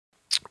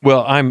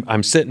Well,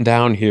 I'm sitting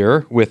down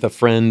here with a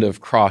friend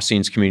of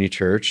Crossings Community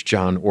Church,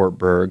 John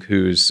Ortberg,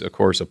 who's, of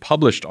course, a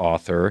published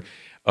author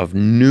of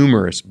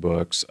numerous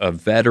books, a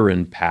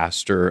veteran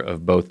pastor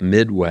of both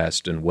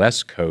Midwest and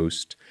West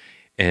Coast.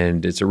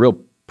 And it's a real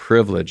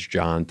privilege,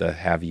 John, to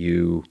have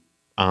you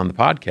on the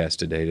podcast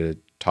today to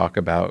talk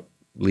about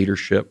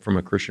leadership from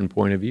a Christian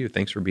point of view.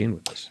 Thanks for being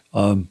with us.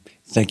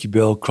 Thank you,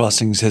 Bill.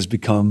 Crossings has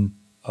become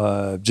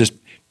just a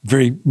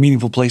very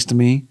meaningful place to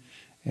me.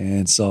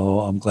 And so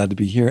I'm glad to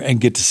be here and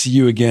get to see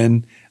you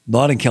again,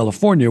 not in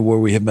California where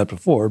we have met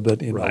before,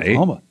 but in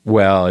Oklahoma.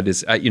 Well, it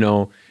is,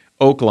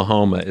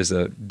 Oklahoma is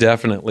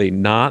definitely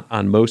not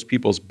on most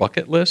people's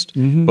bucket list,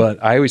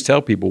 but I always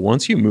tell people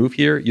once you move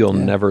here, you'll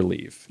never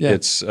leave. Yeah.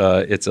 It's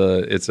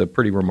a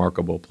pretty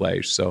remarkable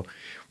place. So,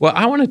 well,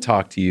 I want to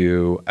talk to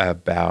you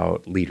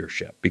about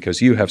leadership because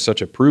you have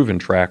such a proven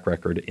track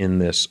record in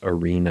this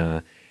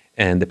arena,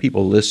 and the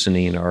people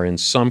listening are in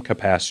some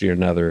capacity or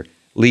another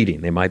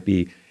leading. They might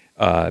be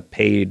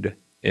paid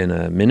in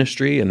a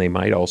ministry, and they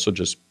might also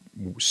just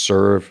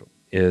serve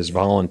as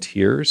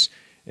volunteers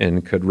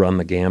and could run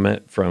the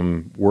gamut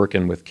from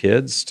working with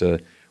kids to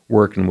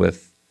working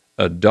with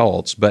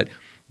adults. But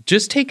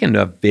just taking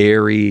a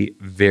very,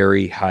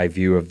 very high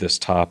view of this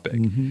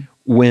topic,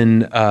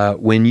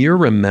 when you're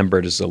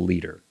remembered as a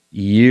leader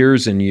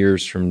years and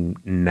years from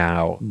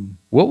now,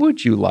 what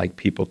would you like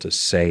people to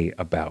say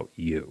about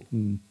you?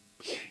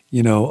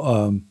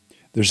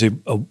 There's a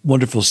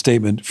wonderful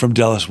statement from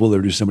Dallas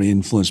Willard, who somebody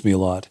influenced me a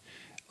lot.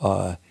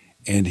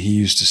 And he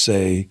used to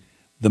say,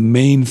 the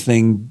main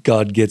thing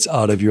God gets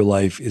out of your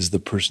life is the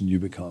person you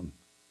become.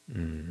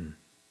 And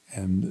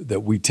that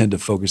we tend to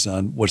focus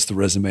on what's the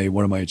resume,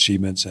 what are my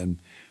achievements? And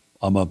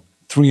I'm a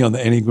 3 on the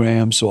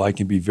Enneagram, so I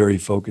can be very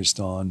focused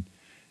on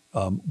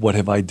what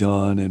have I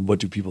done and what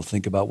do people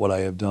think about what I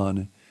have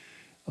done.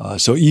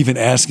 So even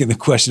asking the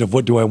question of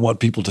what do I want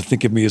people to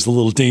think of me is a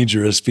little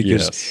dangerous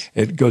because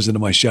it goes into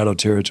my shadow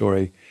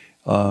territory.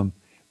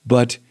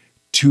 But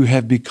to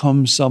have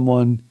become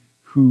someone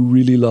who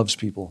really loves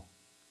people,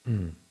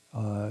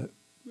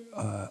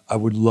 I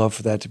would love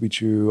for that to be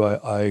true.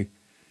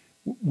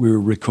 We're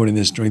recording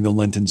this during the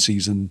Lenten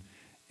season,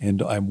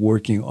 and I'm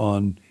working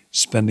on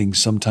spending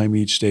some time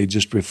each day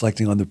just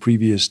reflecting on the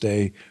previous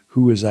day.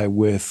 Who was I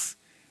with?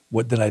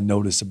 What did I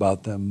notice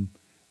about them?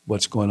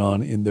 What's going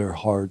on in their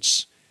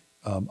hearts?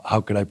 How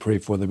could I pray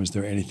for them? Is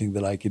there anything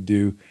that I could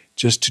do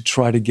just to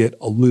try to get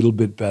a little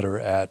bit better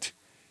at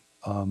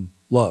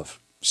love?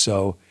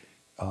 So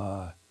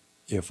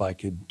if I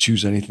could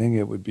choose anything,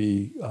 it would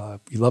be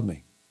you love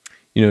me.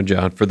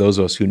 John, for those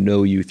of us who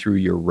know you through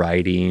your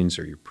writings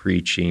or your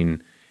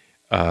preaching,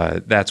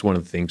 that's one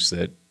of the things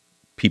that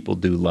people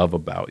do love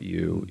about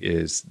you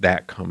is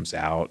that comes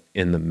out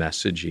in the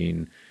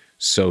messaging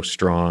so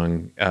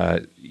strong.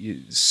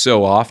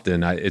 So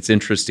often, it's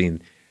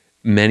interesting.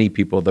 Many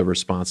people, the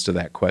response to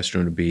that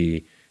question would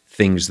be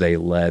things they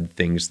led,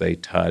 things they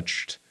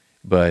touched.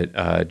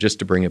 But just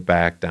to bring it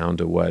back down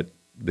to what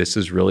this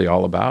is really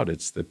all about,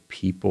 it's the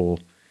people.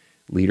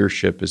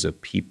 Leadership is a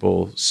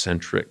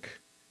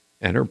people-centric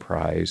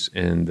enterprise,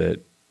 and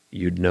that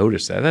you'd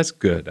notice that. That's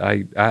good.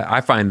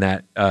 I find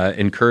that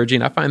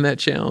encouraging. I find that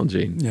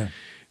challenging. Yeah.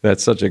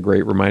 That's such a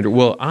great reminder.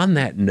 Well, on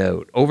that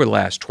note, over the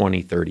last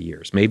 20, 30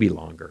 years, maybe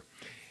longer,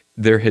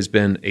 there has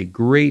been a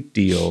great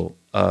deal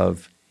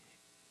of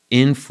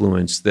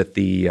influence that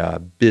the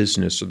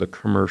business or the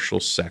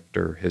commercial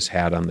sector has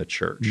had on the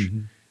church.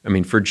 I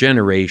mean, for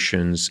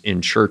generations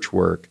in church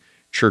work,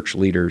 church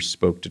leaders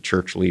spoke to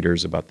church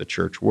leaders about the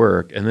church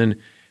work. And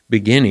then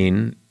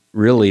beginning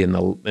really in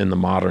the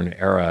modern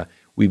era,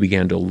 we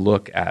began to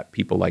look at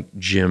people like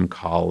Jim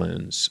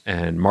Collins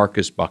and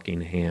Marcus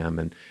Buckingham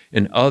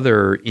and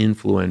other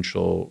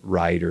influential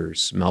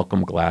writers,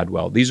 Malcolm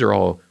Gladwell. These are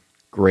all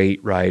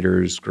great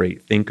writers,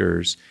 great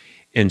thinkers.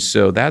 And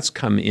so that's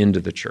come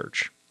into the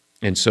church.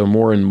 And so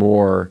more and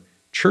more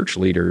church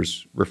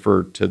leaders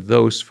refer to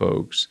those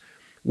folks.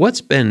 What's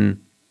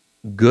been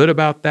good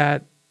about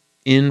that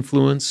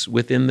influence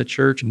within the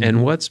church,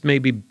 and what's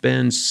maybe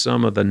been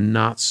some of the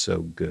not so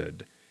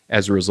good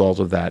as a result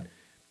of that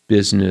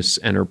business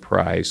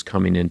enterprise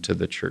coming into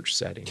the church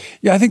setting?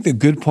 Yeah, I think the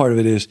good part of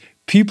it is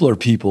people are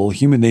people.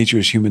 Human nature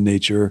is human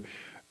nature.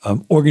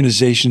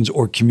 Organizations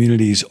or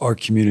communities are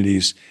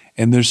communities,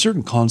 and there's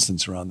certain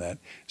constants around that.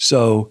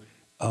 So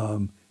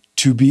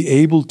to be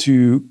able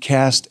to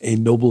cast a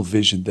noble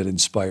vision that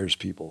inspires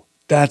people,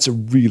 that's a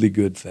really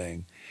good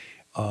thing.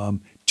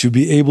 To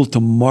be able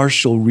to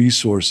marshal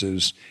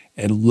resources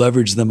and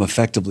leverage them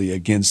effectively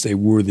against a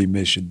worthy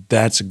mission,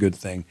 that's a good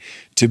thing.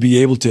 To be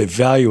able to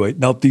evaluate,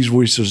 now these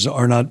resources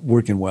are not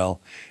working well,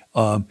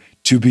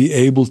 to be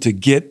able to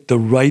get the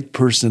right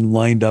person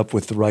lined up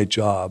with the right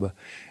job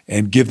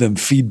and give them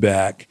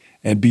feedback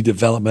and be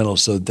developmental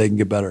so that they can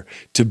get better.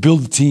 To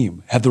build a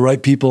team, have the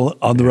right people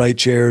on the right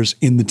chairs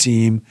in the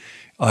team,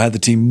 have the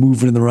team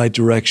moving in the right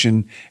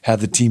direction, have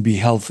the team be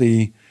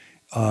healthy.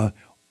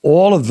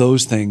 All of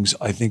those things,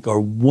 I think, are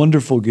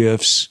wonderful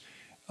gifts.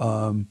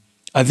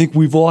 I think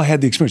we've all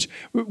had the experience.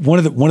 One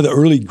of the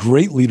early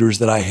great leaders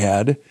that I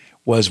had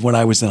was when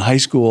I was in high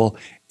school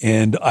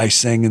and I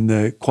sang in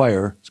the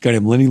choir. This guy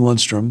named Lenny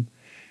Lundstrom,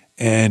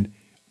 and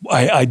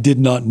I did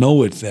not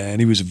know it then.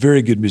 He was a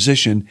very good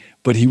musician,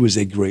 but he was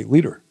a great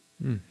leader.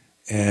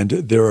 And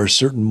there are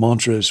certain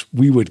mantras.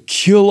 We would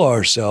kill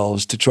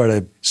ourselves to try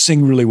to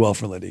sing really well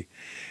for Lenny.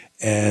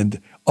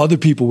 And other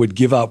people would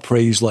give out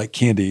praise like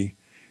candy.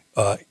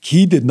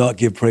 He did not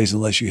give praise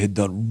unless you had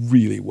done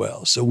really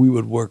well. So we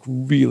would work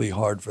really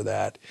hard for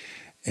that.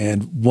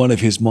 And one of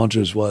his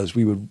mantras was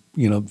we would,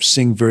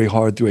 sing very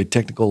hard through a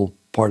technical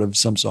part of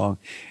some song,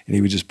 and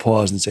he would just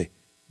pause and say,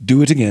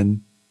 "Do it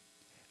again,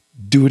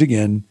 do it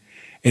again."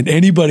 And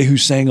anybody who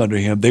sang under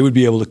him, they would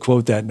be able to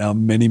quote that now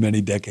many, many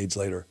decades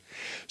later.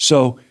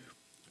 So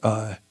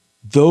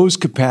those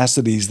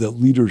capacities that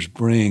leaders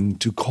bring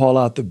to call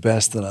out the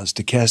best in us,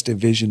 to cast a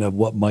vision of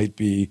what might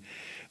be,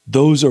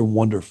 those are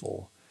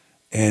wonderful.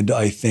 And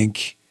I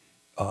think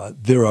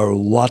there are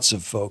lots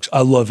of folks.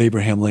 I love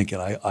Abraham Lincoln.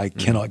 I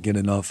cannot get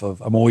enough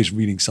of. I'm always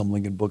reading some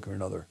Lincoln book or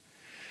another.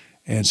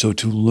 And so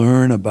to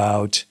learn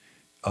about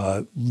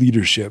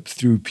leadership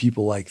through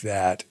people like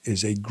that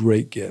is a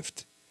great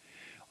gift.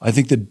 I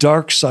think the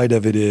dark side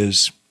of it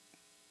is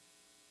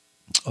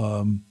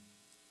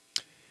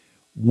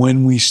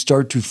when we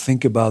start to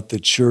think about the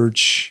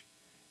church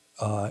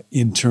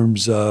in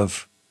terms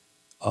of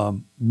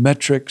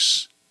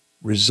metrics,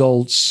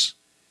 results,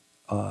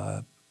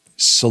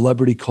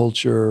 celebrity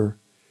culture,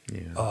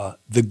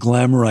 the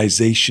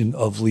glamorization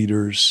of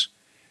leaders,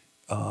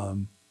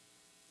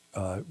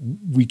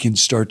 we can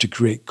start to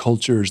create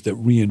cultures that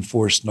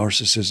reinforce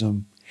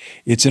narcissism.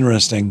 It's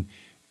interesting.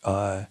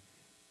 A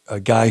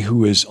guy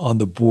who is on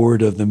the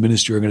board of the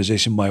ministry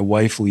organization my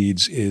wife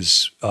leads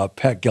is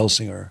Pat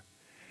Gelsinger,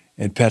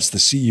 and Pat's the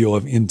CEO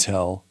of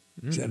Intel.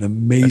 He's an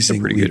amazing That's a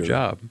pretty leader. good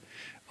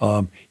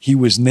job. He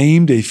was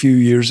named a few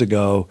years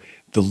ago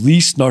the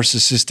least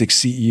narcissistic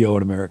CEO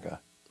in America.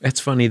 It's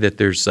funny that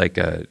there's like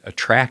a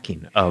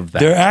tracking of that.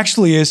 There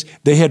actually is.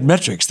 They had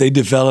metrics. They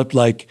developed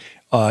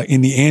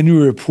in the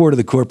annual report of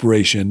the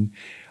corporation,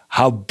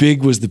 how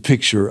big was the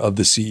picture of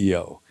the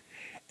CEO?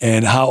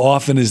 And how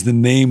often is the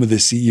name of the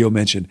CEO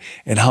mentioned?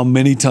 And how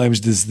many times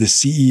does the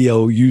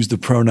CEO use the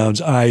pronouns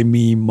I,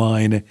 me,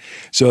 mine?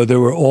 So there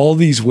were all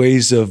these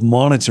ways of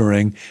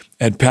monitoring,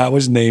 and Pat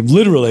was named,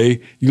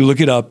 literally, you look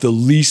it up, the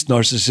least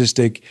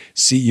narcissistic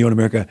CEO in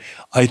America.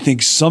 I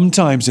think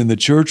sometimes in the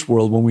church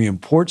world, when we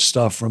import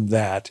stuff from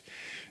that,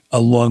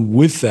 along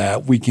with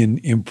that, we can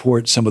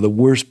import some of the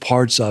worst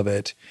parts of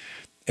it.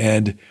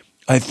 And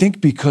I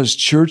think because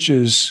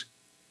churches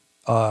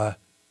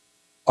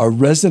are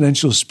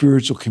residential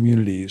spiritual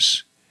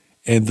communities,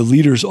 and the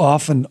leaders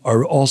often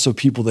are also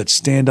people that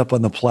stand up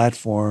on the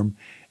platform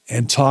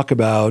and talk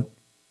about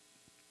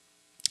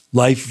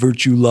life,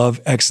 virtue,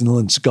 love,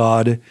 excellence,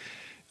 God,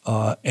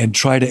 and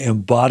try to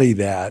embody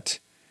that,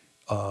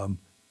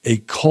 a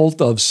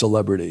cult of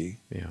celebrity.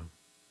 Yeah.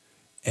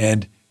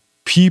 And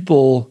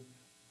people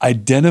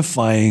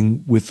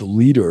identifying with the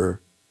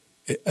leader,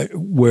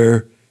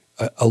 where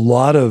a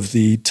lot of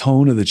the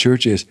tone of the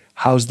church is,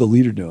 how's the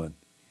leader doing?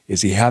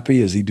 Is he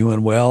happy? Is he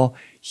doing well?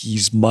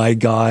 He's my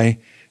guy.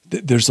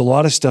 There's a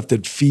lot of stuff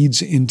that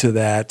feeds into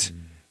that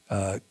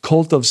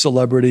cult of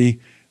celebrity,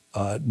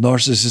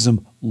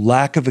 narcissism,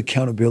 lack of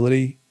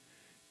accountability.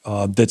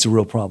 That's a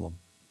real problem.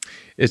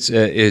 It's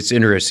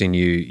interesting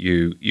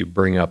you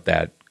bring up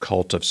that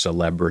cult of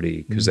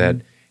celebrity, because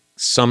that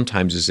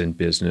sometimes is in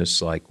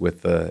business, like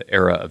with the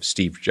era of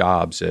Steve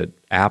Jobs at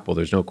Apple.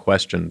 There's no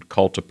question,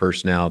 cult of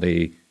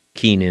personality,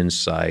 keen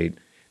insight,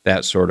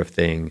 that sort of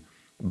thing.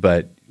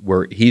 But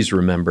where he's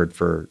remembered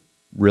for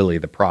really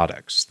the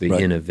products, the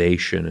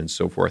innovation and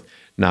so forth,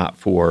 not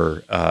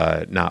for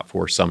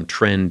some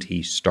trend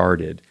he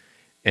started.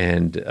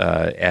 And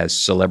as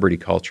celebrity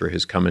culture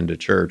has come into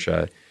church,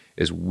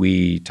 as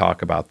we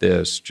talk about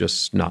this,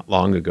 just not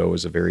long ago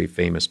was a very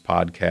famous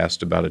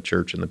podcast about a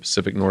church in the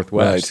Pacific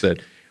Northwest that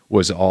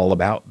was all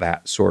about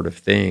that sort of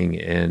thing.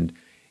 And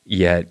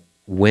yet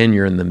when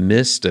you're in the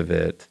midst of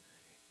it,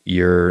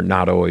 you're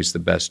not always the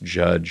best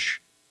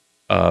judge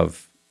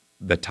of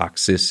the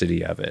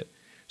toxicity of it.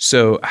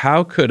 So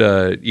how could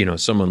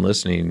someone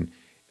listening,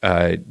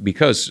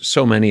 because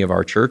so many of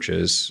our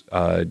churches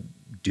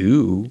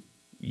do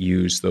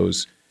use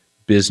those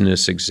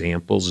business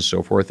examples and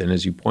so forth, and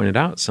as you pointed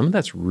out, some of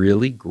that's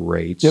really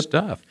great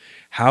stuff.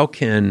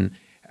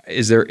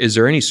 Is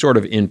there any sort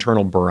of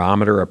internal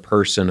barometer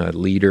a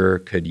leader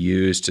could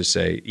use to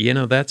say,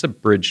 that's a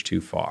bridge too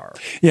far?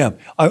 Yeah.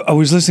 I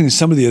was listening to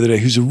somebody the other day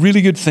who's a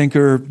really good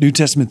thinker, New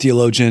Testament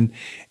theologian,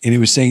 and he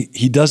was saying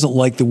he doesn't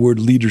like the word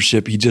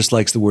leadership, he just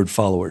likes the word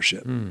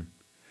followership.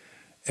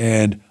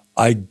 And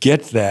I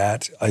get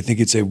that. I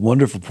think it's a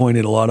wonderful point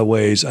in a lot of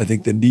ways. I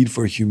think the need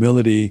for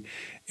humility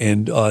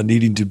and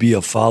needing to be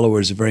a follower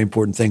is a very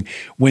important thing.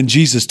 When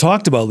Jesus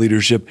talked about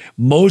leadership,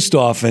 most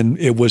often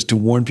it was to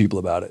warn people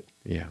about it.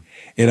 Yeah.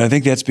 And I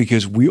think that's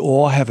because we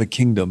all have a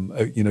kingdom.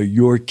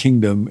 Your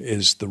kingdom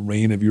is the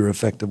reign of your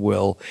effective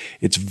will.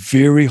 It's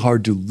very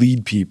hard to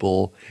lead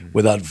people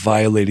without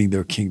violating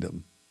their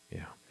kingdom.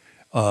 Yeah.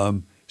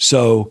 And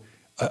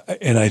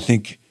I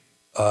think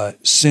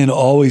sin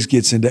always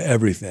gets into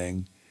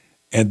everything.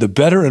 And the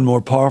better and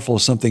more powerful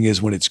something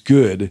is when it's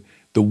good,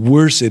 the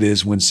worse it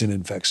is when sin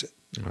infects it.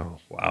 Oh,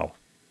 wow.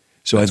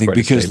 So That's I think quite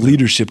a because statement.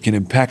 leadership can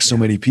impact so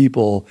many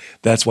people,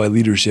 that's why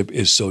leadership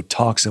is so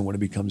toxic when it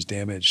becomes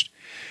damaged.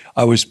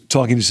 I was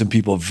talking to some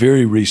people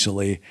very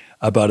recently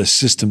about a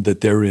system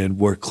that they're in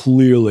where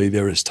clearly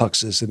there is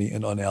toxicity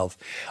and unhealth.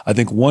 I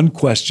think one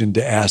question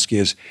to ask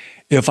is,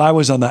 if I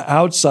was on the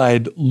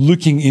outside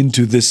looking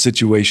into this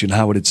situation,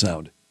 how would it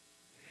sound?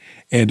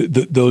 And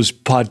those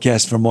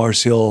podcasts from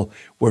Mars Hill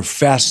were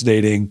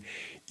fascinating.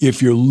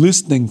 If you're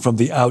listening from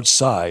the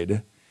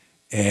outside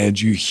and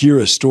you hear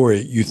a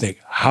story, you think,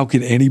 how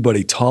could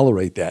anybody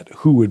tolerate that?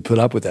 Who would put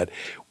up with that?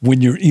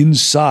 When you're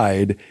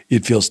inside,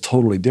 it feels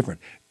totally different.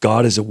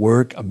 God is at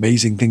work.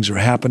 Amazing things are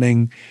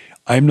happening.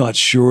 I'm not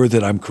sure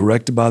that I'm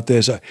correct about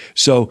this.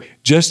 So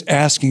just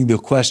asking the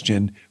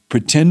question,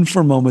 pretend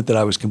for a moment that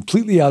I was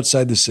completely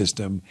outside the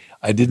system.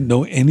 I didn't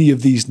know any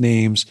of these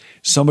names.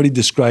 Somebody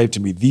described to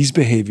me these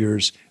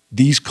behaviors,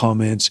 these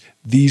comments,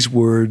 these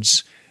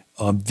words,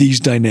 these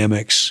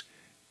dynamics.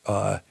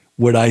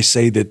 Would I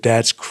say that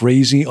that's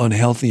crazy,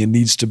 unhealthy, and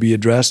needs to be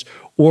addressed?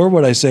 Or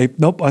would I say,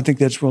 nope, I think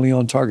that's really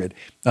on target?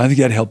 I think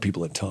that'd help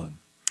people a ton.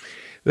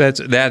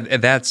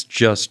 That's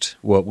just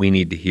what we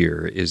need to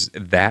hear, is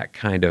that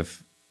kind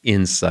of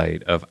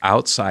insight of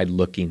outside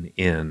looking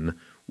in.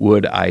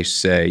 Would I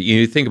say,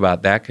 you think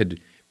about that could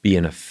be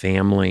in a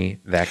family,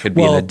 that could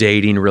be in a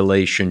dating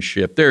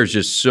relationship. There's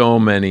just so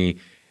many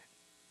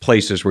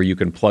places where you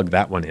can plug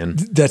that one in.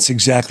 That's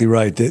exactly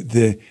right.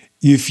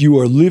 If you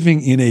are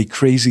living in a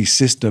crazy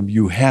system,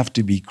 you have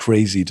to be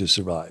crazy to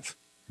survive.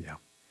 Yeah.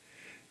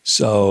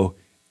 So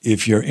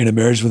if you're in a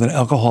marriage with an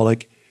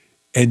alcoholic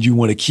and you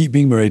want to keep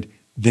being married,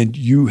 then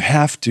you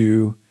have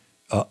to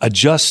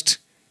adjust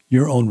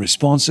your own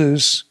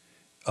responses,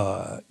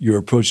 your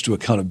approach to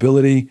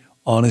accountability,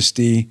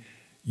 honesty.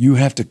 You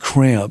have to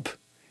cramp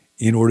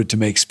in order to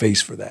make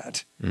space for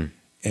that.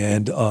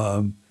 And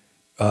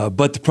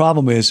but the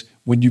problem is,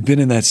 when you've been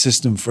in that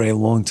system for a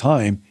long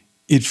time,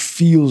 it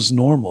feels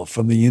normal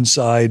from the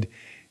inside.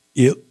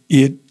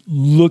 It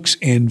looks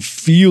and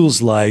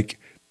feels like,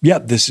 yeah,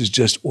 this is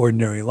just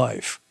ordinary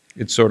life.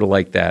 It's sort of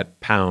like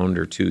that pound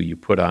or two you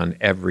put on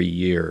every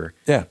year.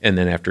 Yeah. And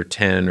then after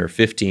 10 or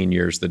 15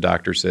 years, the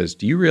doctor says,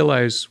 do you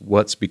realize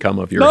what's become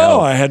of your health? No,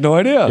 I had no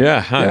idea.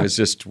 Yeah, it was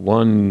just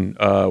one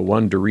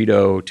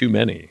Dorito too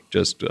many.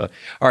 Just all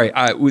right,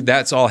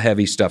 that's all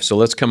heavy stuff. So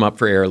let's come up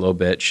for air a little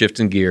bit,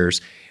 shifting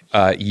gears.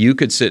 You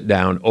could sit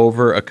down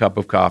over a cup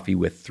of coffee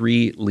with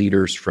 3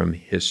 leaders from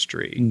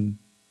history.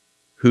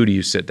 Who do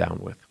you sit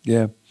down with?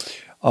 Yeah.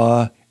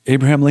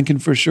 Abraham Lincoln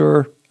for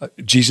sure.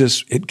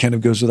 Jesus, it kind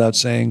of goes without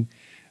saying.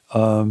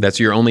 That's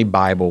your only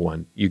Bible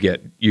one. You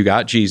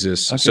got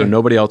Jesus, Okay. so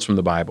nobody else from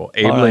the Bible.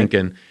 Abe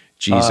Lincoln,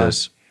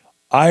 Jesus.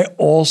 I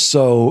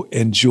also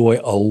enjoy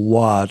a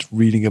lot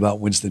reading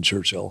about Winston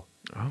Churchill.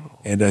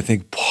 And I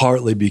think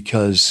partly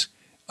because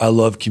I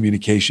love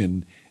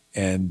communication,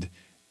 and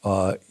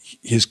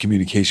his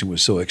communication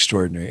was so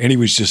extraordinary. And he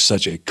was just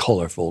such a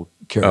colorful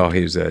character. Oh,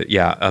 he's a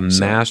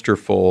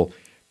masterful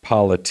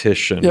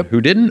politician Yep.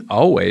 who didn't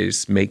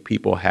always make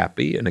people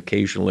happy, and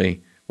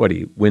occasionally,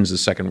 he wins the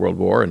Second World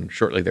War and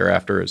shortly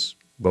thereafter is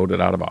voted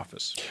out of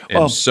office.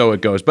 And so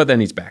it goes, but then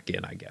he's back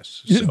in, I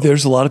guess. So,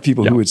 there's a lot of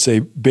people who would say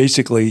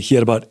basically he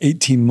had about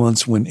 18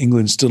 months when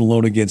England stood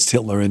alone against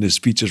Hitler, and his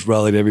speeches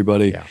rallied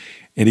everybody. Yeah.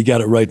 And he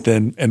got it right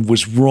then and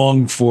was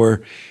wrong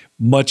for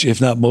much,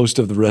 if not most,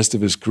 of the rest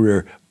of his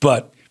career.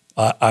 But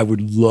I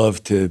would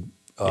love to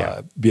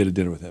be at a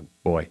dinner with him.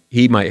 boy,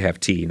 he might have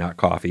tea, not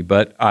coffee,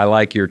 but I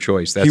like your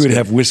choice. That's he would good.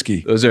 have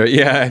whiskey. Those are,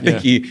 I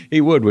think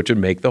he would, which would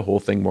make the whole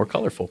thing more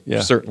colorful.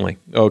 Yeah. Certainly.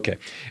 Okay.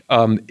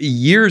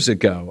 Years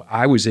ago,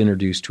 I was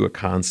introduced to a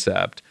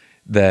concept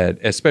that,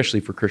 especially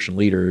for Christian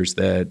leaders,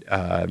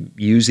 that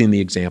using the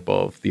example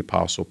of the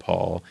Apostle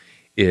Paul,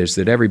 is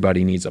that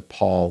everybody needs a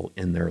Paul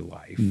in their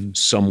life,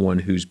 someone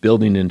who's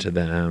building into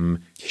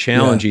them,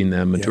 challenging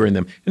them, mentoring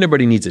them, and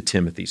everybody needs a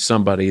Timothy,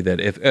 somebody that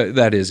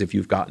if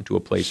you've gotten to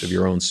a place of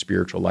your own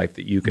spiritual life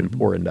that you can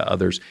pour into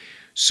others.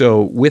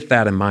 So with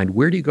that in mind,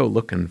 where do you go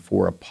looking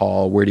for a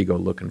Paul? Where do you go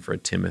looking for a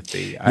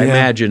Timothy? I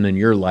imagine in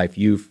your life,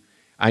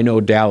 I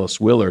know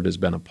Dallas Willard has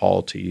been a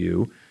Paul to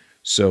you.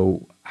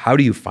 So how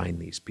do you find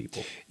these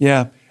people?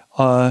 Yeah.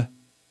 I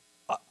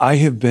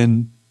have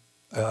been,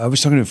 I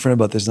was talking to a friend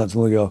about this not too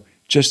long ago,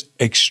 just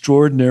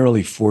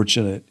extraordinarily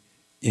fortunate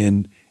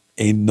in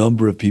a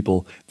number of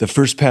people. The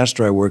first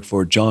pastor I worked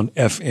for, John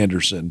F.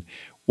 Anderson,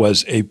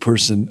 was a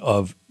person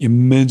of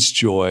immense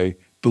joy,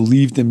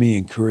 believed in me,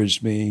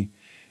 encouraged me.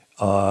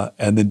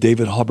 And then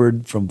David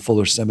Hubbard from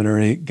Fuller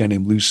Seminary, a guy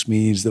named Lou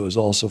Smedes that was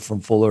also from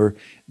Fuller,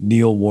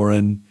 Neil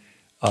Warren,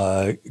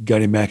 a guy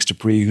named Max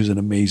Dupree, who's an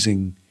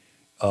amazing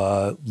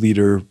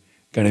leader, a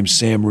guy named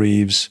Sam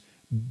Reeves,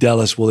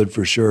 Dallas Willard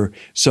for sure.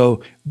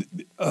 So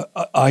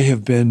I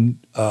have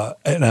been,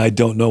 and I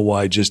don't know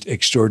why, just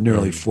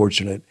extraordinarily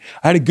fortunate.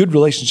 I had a good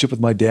relationship with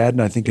my dad,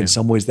 and I think in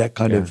some ways that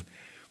kind of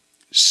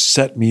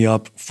set me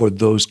up for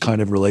those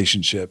kind of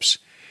relationships.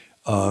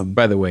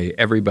 By the way,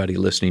 everybody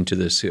listening to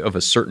this of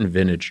a certain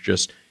vintage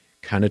just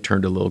kind of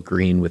turned a little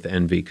green with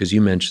envy because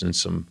you mentioned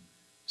some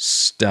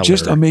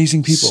just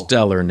amazing people,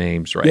 stellar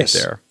names right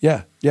there.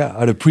 Yeah. I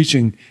had a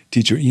preaching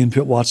teacher, Ian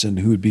Pitt Watson,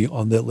 who would be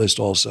on that list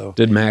also.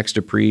 Did Max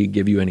Dupree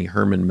give you any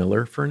Herman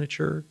Miller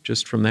furniture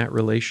just from that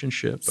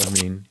relationship? I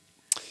mean,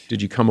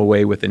 did you come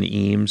away with an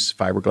Eames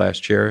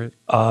fiberglass chair?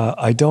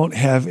 I don't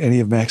have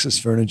any of Max's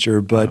furniture,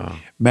 but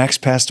Max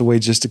passed away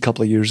just a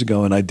couple of years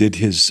ago, and I did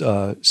his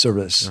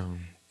service.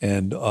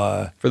 And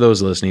for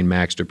those listening,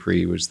 Max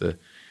Dupree was the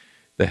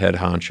head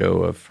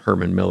honcho of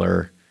Herman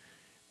Miller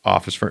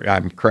office.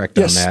 I'm correct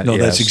on that. No,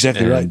 that's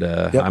exactly right.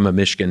 I'm a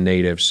Michigan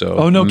native, so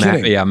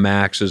kidding. Yeah,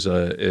 Max was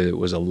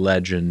a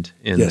legend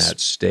in that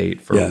state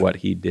for what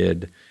he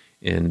did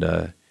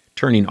in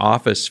turning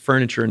office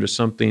furniture into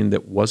something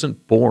that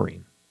wasn't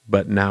boring,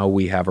 but now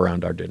we have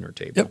around our dinner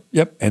table.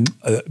 Yep. And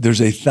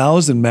there's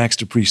 1,000 Max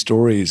Dupree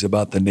stories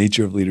about the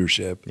nature of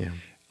leadership.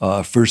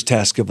 Yeah. First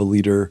task of a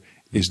leader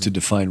is to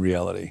define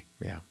reality.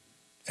 Yeah.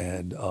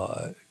 And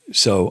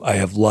so I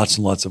have lots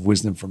and lots of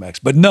wisdom from Max.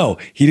 But no,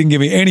 he didn't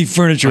give me any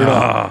furniture at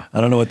all. I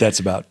don't know what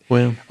that's about.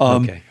 Well,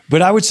 okay.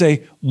 But I would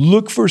say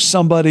look for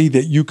somebody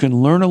that you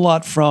can learn a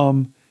lot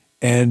from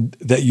and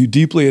that you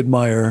deeply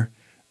admire.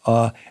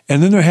 And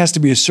then there has to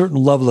be a certain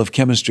level of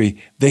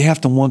chemistry. They have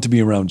to want to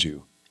be around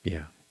you.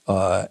 Yeah.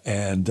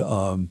 And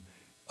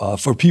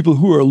for people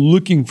who are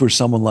looking for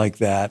someone like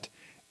that,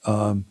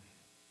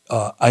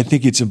 I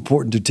think it's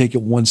important to take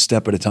it one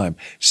step at a time.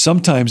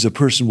 Sometimes a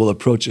person will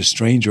approach a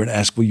stranger and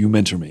ask, will you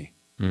mentor me?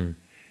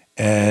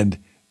 And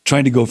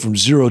trying to go from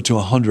 0 to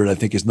 100, I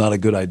think, is not a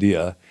good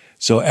idea.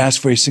 So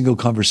ask for a single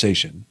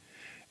conversation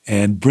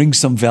and bring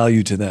some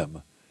value to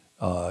them.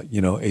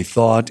 A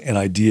thought, an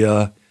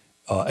idea,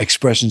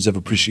 expressions of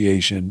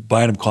appreciation,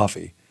 buy them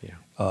coffee.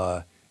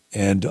 Yeah.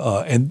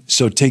 And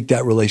so take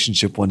that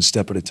relationship one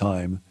step at a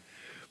time.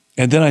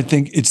 And then I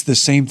think it's the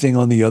same thing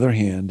on the other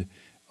hand,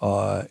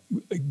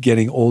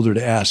 getting older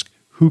to ask,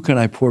 who can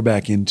I pour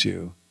back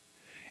into?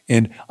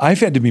 And I've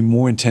had to be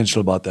more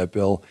intentional about that,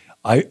 Bill.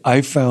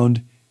 I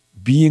found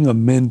being a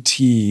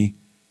mentee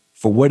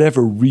for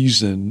whatever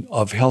reason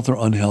of health or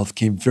unhealth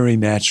came very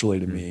naturally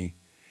to me.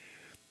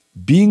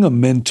 Being a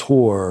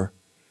mentor,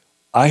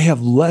 I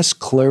have less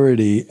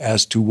clarity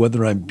as to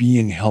whether I'm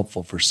being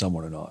helpful for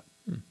someone or not.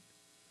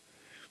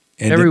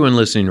 And everyone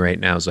listening right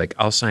now is like,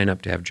 I'll sign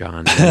up to have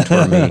John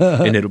mentor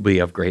me, and it'll be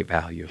of great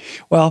value.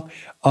 Well,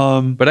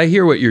 but I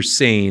hear what you're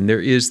saying.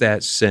 There is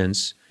that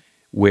sense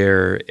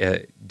where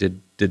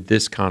did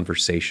this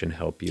conversation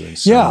help you in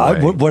some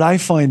way? What I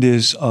find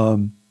is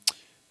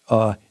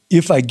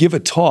if I give a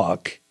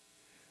talk,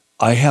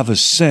 I have a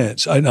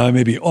sense, I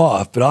may be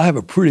off, but I have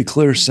a pretty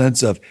clear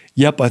sense of,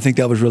 yep, I think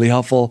that was really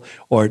helpful,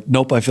 or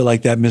nope, I feel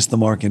like that missed the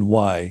mark and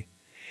why.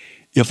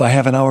 If I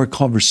have an hour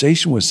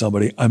conversation with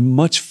somebody, I'm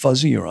much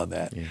fuzzier on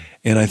that. Yeah.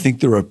 And I think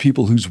there are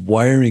people whose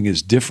wiring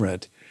is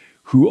different,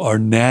 who are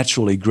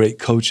naturally great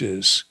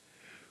coaches,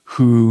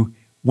 who,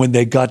 when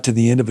they got to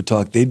the end of a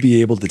talk, they'd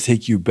be able to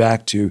take you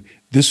back to,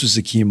 this was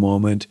the key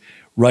moment.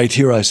 Right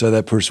here, I saw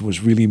that person was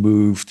really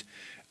moved.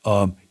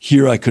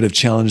 Here, I could have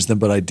challenged them,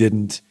 but I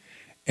didn't.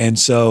 And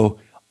so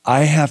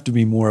I have to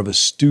be more of a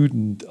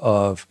student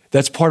of,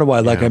 that's part of why,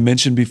 like I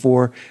mentioned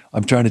before,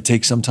 I'm trying to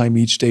take some time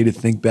each day to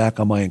think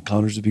back on my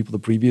encounters with people the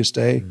previous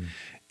day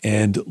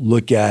and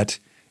look at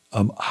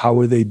how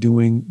are they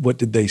doing, what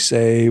did they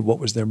say, what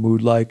was their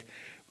mood like.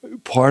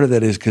 Part of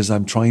that is because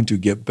I'm trying to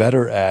get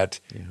better at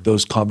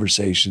those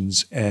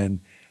conversations and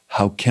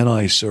how can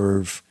I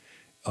serve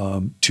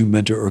to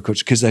mentor or coach,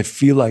 because I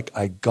feel like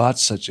I got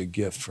such a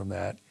gift from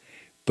that.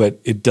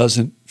 But it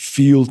doesn't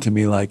feel to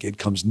me like it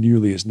comes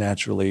nearly as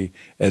naturally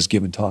as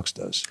giving talks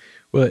does.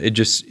 Well, it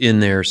just,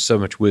 in there, so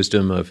much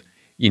wisdom of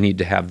you need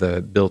to have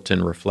the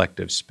built-in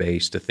reflective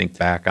space to think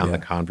back on the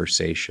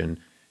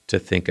conversation, to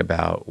think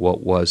about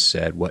what was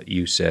said, what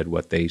you said,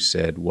 what they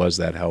said. Was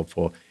that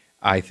helpful?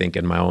 I think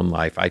in my own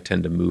life, I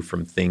tend to move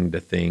from thing to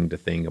thing to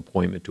thing,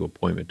 appointment to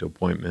appointment to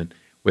appointment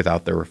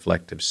without the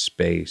reflective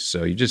space.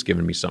 So you're just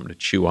giving me something to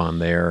chew on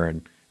there.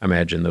 And I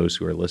imagine those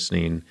who are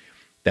listening,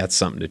 that's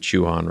something to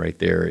chew on right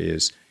there,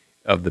 is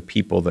of the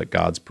people that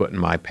God's put in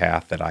my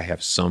path that I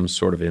have some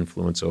sort of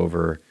influence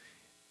over.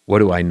 What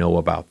do I know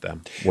about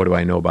them? What do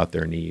I know about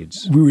their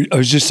needs? I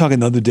was just talking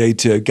the other day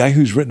to a guy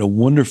who's written a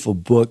wonderful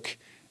book,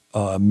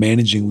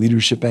 Managing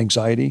Leadership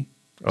Anxiety.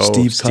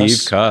 Steve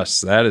Cuss.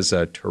 That is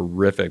a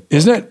terrific book.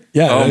 Isn't it?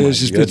 Yeah,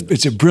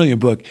 it's a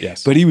brilliant book.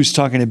 Yes. But he was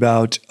talking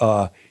about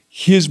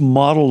his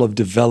model of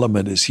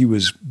development as he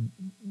was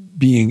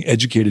being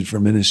educated for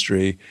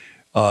ministry.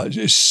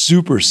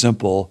 Super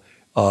simple.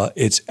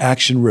 It's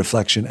action,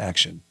 reflection,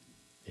 action.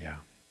 Yeah.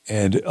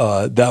 And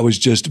that was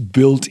just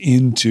built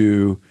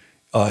into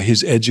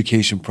his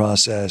education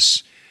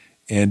process.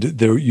 And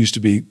there used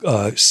to be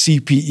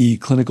CPE,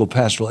 clinical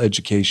pastoral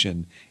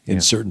education,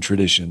 in certain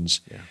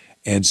traditions. Yeah.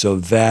 And so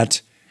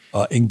that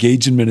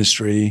engage in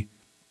ministry,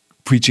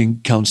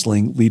 preaching,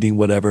 counseling, leading,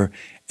 whatever,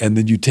 and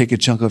then you take a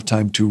chunk of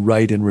time to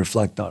write and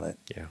reflect on it.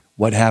 Yeah.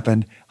 What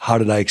happened? How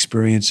did I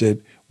experience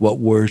it? what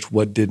worked,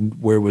 what didn't,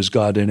 where was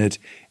God in it,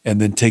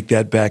 and then take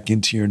that back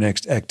into your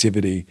next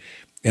activity.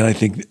 And I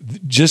think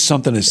just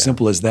something as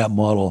simple as that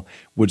model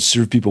would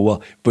serve people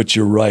well. But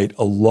you're right.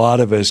 A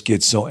lot of us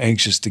get so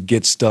anxious to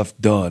get stuff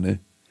done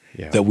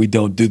that we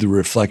don't do the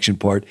reflection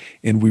part.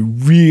 And we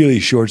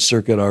really short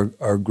circuit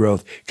our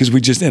growth because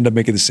we just end up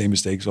making the same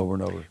mistakes over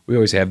and over. We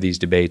always have these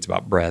debates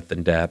about breadth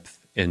and depth.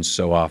 And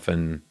so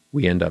often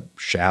we end up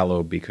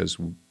shallow because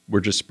we're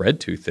just spread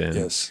too thin.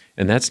 Yes.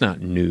 And that's not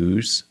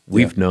news.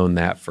 We've known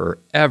that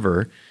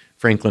forever.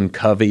 Franklin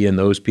Covey and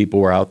those people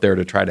were out there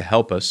to try to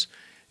help us.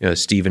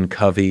 Stephen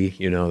Covey,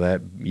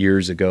 that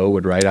years ago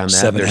would write on that.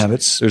 7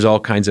 Habits. There's all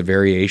kinds of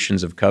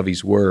variations of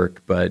Covey's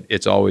work, but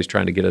it's always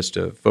trying to get us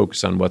to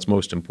focus on what's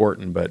most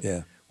important. But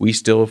we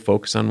still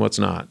focus on what's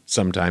not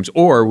sometimes,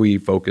 or we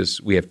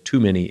have too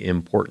many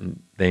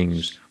important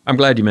things. I'm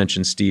glad you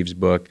mentioned Steve's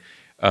book.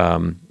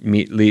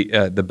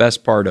 The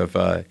best part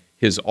of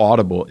his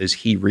Audible is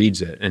he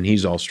reads it, and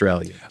he's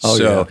Australian.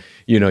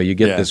 You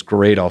get this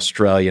great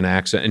Australian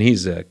accent, and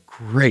he's a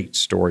great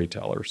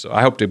storyteller. So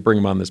I hope to bring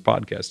him on this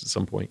podcast at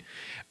some point.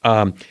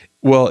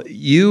 Well,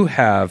 you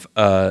have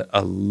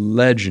a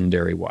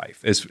legendary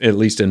wife, at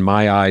least in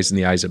my eyes and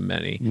the eyes of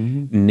many.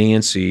 Mm-hmm.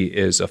 Nancy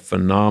is a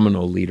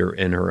phenomenal leader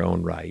in her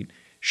own right.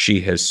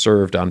 She has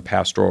served on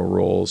pastoral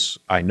roles,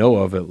 I know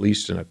of, at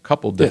least in a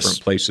couple different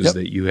places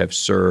that you have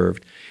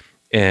served.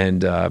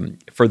 And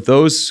for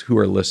those who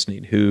are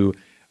listening who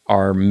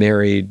are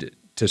married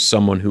to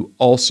someone who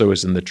also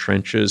is in the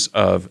trenches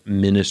of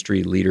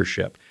ministry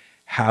leadership,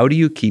 how do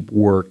you keep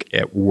work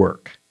at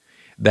work?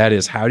 That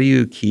is, how do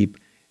you keep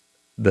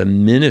the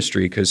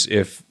ministry? Because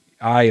if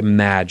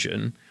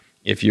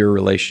your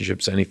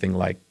relationship's anything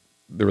like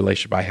the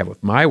relationship I have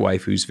with my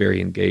wife, who's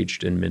very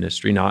engaged in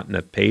ministry, not in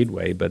a paid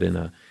way, but in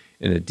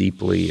a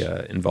deeply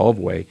involved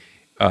way,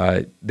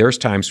 there's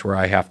times where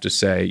I have to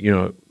say,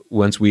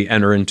 once we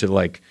enter into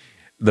like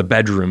the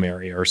bedroom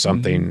area or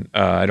something,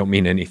 I don't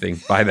mean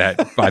anything by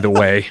that, by the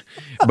way,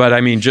 but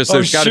I mean just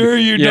there's got to be. Sure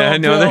you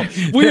don't, Bill.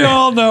 We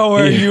all know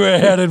where you were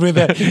headed with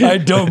that. I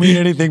don't mean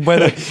anything by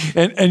that,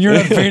 and you're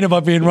not vain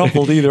about being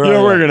rumpled either.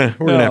 We're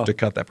gonna have to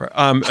cut that part.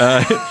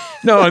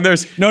 No, and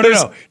there's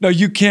no.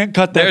 You can't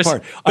cut that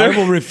part. I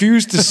will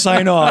refuse to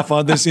sign off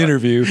on this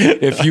interview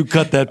if you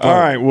cut that part. All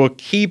right, we'll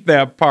keep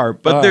that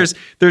part. But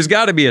there's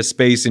got to be a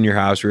space in your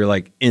house where you're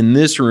like, in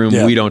this room,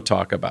 we don't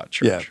talk about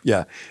church.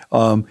 Yeah.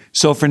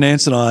 So for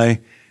Nance and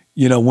I,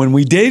 when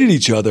we dated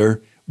each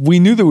other, we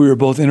knew that we were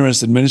both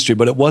interested in ministry,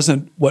 but it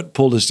wasn't what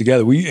pulled us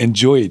together. We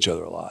enjoy each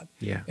other a lot.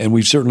 Yeah. And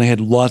we've certainly had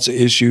lots of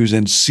issues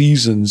and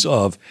seasons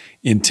of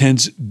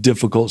intense,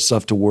 difficult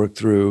stuff to work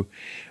through.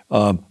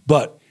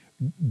 But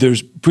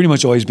there's pretty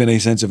much always been a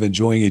sense of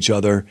enjoying each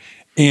other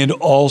and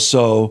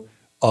also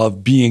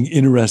of being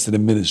interested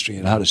in ministry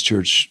and how does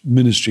church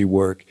ministry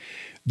work.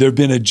 There have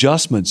been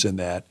adjustments in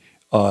that.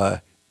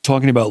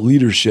 Talking about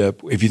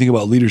leadership, if you think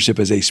about leadership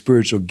as a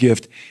spiritual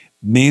gift,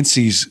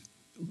 Nancy's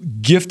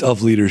gift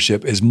of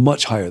leadership is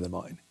much higher than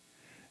mine.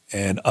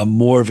 And I'm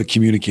more of a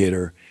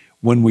communicator.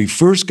 When we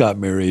first got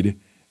married,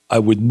 I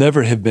would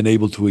never have been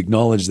able to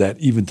acknowledge that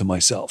even to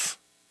myself.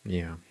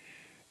 Yeah.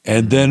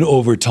 And then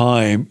over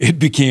time, it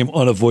became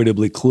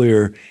unavoidably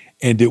clear,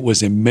 and it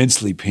was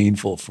immensely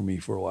painful for me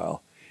for a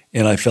while.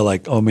 And I felt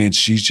like, oh man,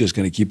 she's just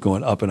going to keep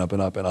going up and up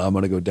and up, and I'm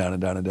going to go down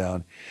and down and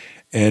down.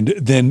 And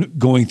then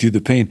going through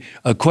the pain.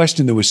 A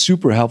question that was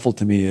super helpful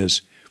to me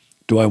is,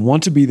 do I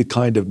want to be the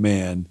kind of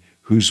man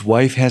whose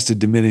wife has to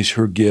diminish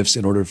her gifts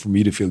in order for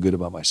me to feel good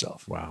about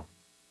myself? Wow.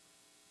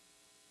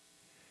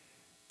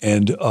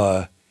 And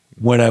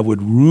when I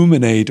would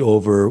ruminate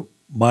over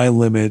my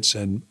limits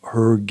and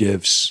her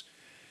gifts,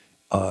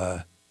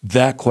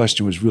 that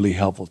question was really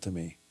helpful to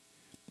me,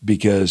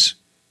 because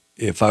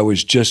if I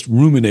was just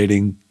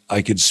ruminating,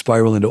 I could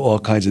spiral into all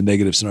kinds of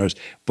negative scenarios.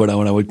 But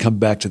when I would come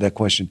back to that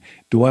question,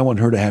 do I want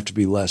her to have to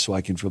be less so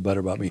I can feel better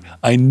about me?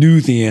 I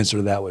knew the answer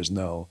to that was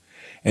no.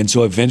 And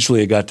so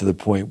eventually it got to the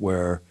point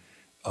where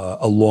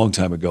a long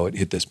time ago it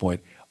hit this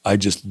point. I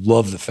just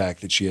love the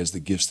fact that she has the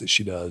gifts that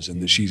she does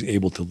and that she's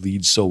able to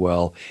lead so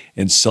well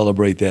and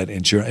celebrate that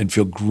and share and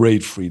feel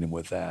great freedom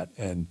with that,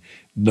 and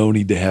no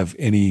need to have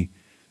any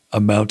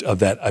amount of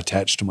that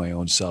attached to my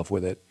own self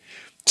with it.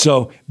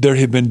 So there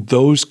have been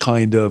those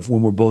kind of,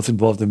 when we're both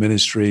involved in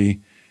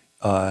ministry,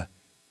 what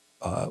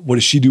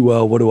does she do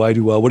well? What do I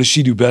do well? What does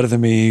she do better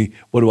than me?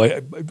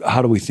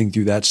 How do we think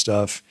through that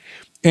stuff?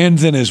 And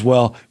then as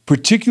well,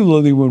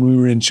 particularly when we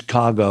were in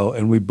Chicago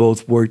and we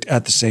both worked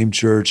at the same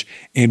church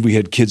and we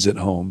had kids at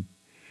home,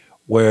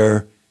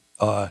 where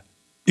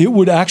it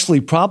would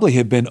actually probably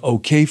have been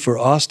okay for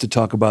us to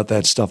talk about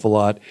that stuff a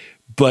lot,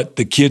 but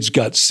the kids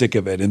got sick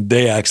of it and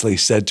they actually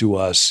said to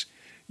us,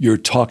 you're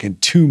talking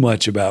too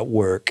much about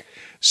work.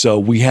 So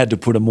we had to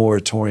put a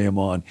moratorium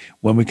on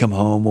when we come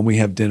home, when we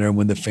have dinner, and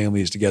when the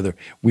family is together,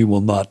 we will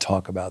not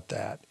talk about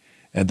that.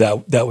 And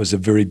that was a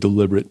very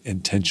deliberate,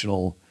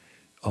 intentional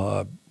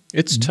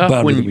it's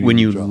tough when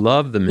you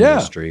love the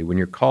ministry, when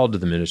you're called to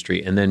the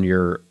ministry, and then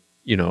you're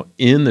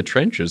in the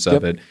trenches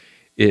of it.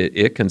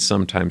 it can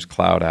sometimes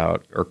crowd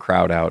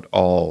out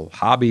all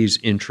hobbies,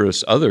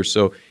 interests, others.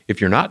 So if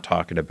you're not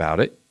talking about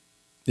it,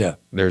 Yeah.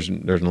 there's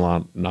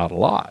not a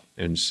lot.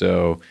 And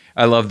so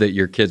I love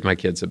that my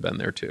kids have been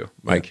there too.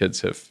 My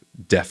kids have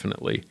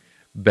definitely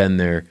been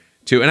there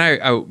too. And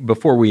I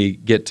before we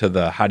get to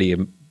the how do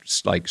you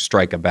like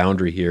strike a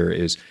boundary here,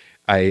 is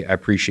I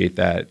appreciate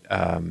that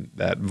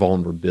that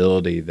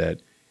vulnerability,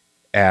 that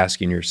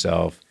asking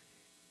yourself,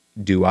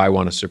 do I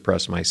want to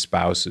suppress my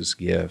spouse's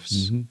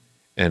gifts? Mm-hmm.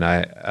 And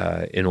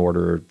in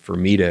order for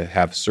me to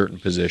have a certain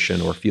position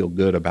or feel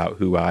good about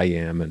who I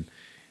am,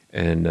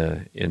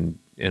 and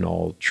in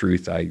all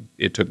truth,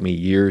 it took me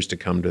years to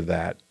come to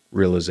that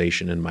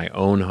realization in my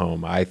own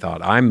home. I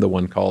thought I'm the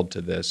one called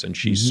to this, and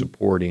she's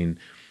supporting,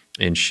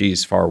 and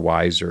she's far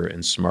wiser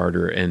and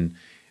smarter. And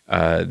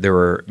there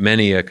were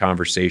many a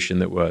conversation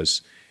that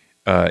was,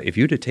 if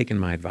you'd have taken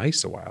my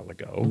advice a while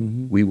ago,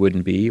 we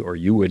wouldn't be, or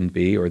you wouldn't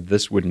be, or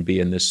this wouldn't be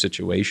in this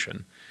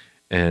situation.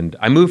 And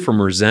I moved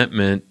from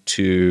resentment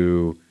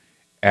to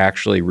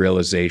actually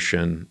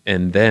realization,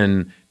 and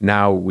then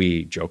now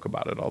we joke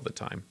about it all the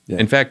time. Yeah.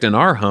 In fact, in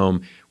our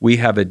home, we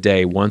have a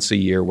day once a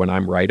year when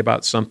I'm right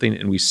about something,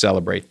 and we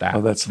celebrate that. Oh,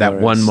 that's that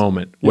hilarious. One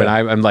moment when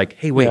I'm like,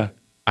 hey, wait,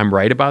 I'm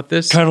right about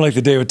this. Kind of like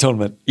the Day of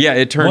Atonement. Yeah,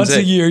 it turns once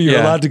a year you're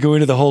allowed to go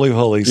into the Holy of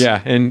Holies.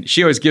 Yeah, and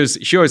she always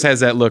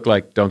has that look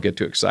like, don't get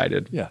too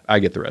excited. Yeah, I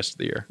get the rest of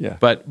the year. Yeah,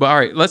 but all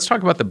right, let's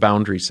talk about the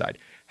boundary side.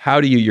 How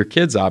do your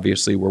kids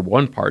obviously were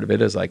one part of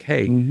it, is like,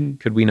 hey,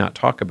 could we not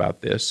talk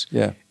about this?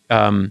 Yeah.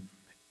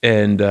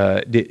 And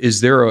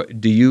is there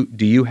do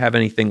you have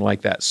anything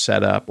like that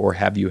set up, or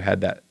have you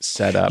had that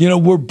set up?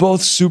 We're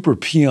both super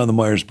P on the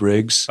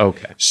Myers-Briggs.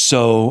 Okay.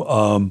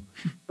 So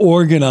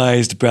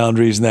organized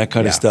boundaries and that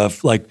kind of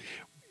stuff. Like,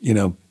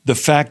 the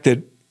fact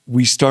that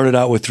we started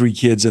out with 3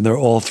 kids and they're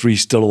all 3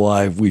 still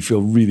alive, we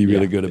feel really,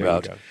 really good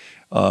about.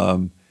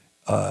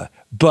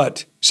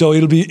 But so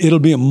it'll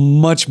be a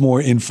much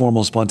more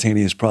informal,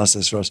 spontaneous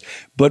process for us.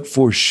 But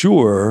for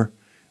sure,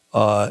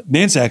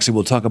 Nancy actually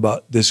will talk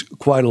about this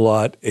quite a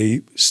lot.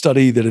 A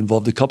study that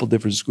involved a couple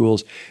different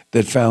schools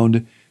that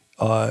found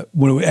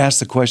when we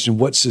asked the question,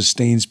 what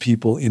sustains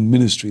people in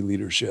ministry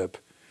leadership,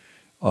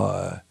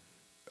 a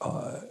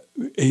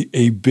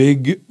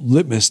big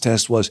litmus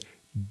test was,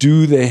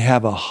 do they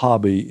have a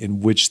hobby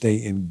in which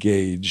they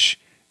engage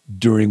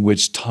during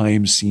which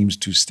time seems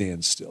to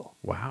stand still?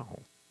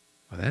 Wow.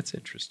 Well, that's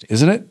interesting.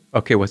 Isn't it?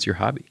 Okay, what's your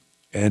hobby?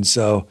 And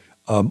so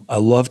I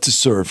love to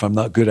surf. I'm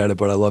not good at it,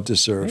 but I love to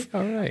surf.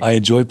 All right. I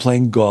enjoy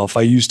playing golf.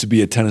 I used to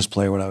be a tennis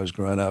player when I was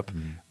growing up,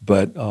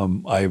 but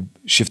I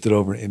shifted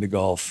over into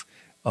golf.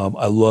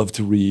 I love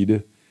to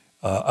read.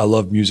 I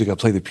love music. I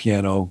play the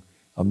piano.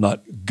 I'm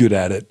not good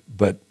at it,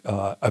 but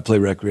I play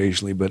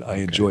recreationally, but I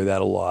enjoy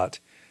that a lot.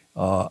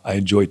 I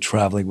enjoy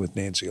traveling with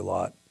Nancy a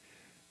lot.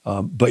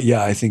 But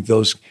yeah, I think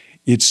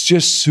it's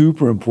just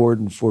super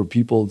important for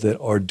people that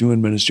are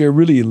doing ministry, or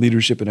really in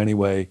leadership in any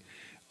way,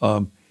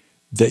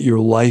 that your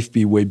life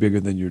be way bigger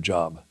than your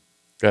job.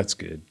 That's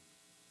good.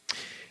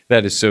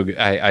 That is so good.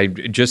 I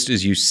just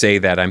as you say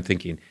that, I'm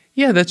thinking,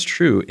 yeah, that's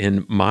true.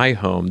 In my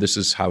home, this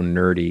is how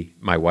nerdy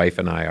my wife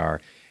and I are.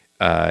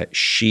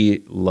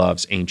 She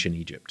loves ancient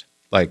Egypt.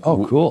 Like,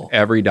 oh, cool.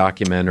 Every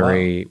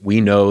documentary,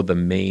 we know the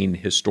main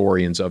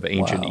historians of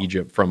ancient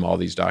Egypt from all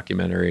these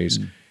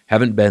documentaries.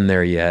 Haven't been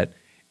there yet,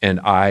 and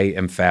I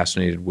am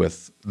fascinated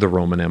with the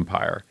Roman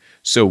Empire.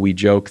 So we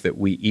joke that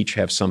we each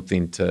have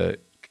something to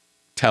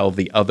tell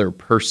the other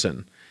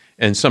person,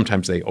 and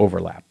sometimes they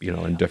overlap,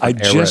 in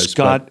different eras. I just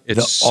got it's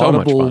the so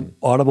much fun.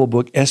 Audible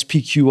book,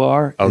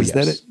 SPQR. Oh, is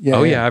that it? Yeah,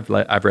 oh, yeah.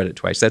 I've read it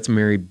twice. That's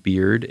Mary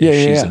Beard, and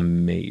she's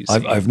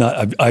amazing.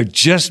 I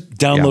just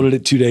downloaded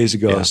it 2 days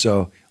ago,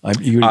 so I'm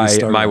eager to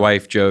start. My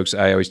wife jokes.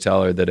 I always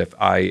tell her that if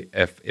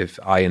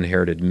I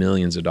inherited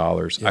millions of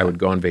dollars, I would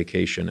go on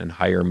vacation and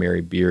hire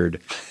Mary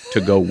Beard to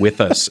go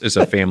with us as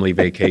a family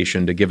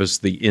vacation to give us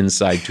the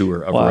inside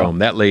tour of Rome.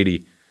 That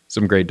lady.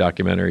 Some great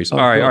documentaries. All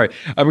right.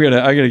 I'm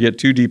gonna get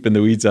too deep in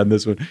the weeds on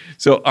this one.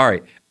 So, all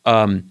right,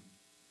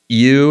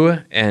 you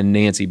and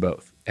Nancy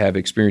both have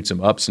experienced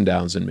some ups and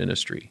downs in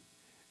ministry.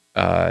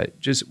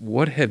 Just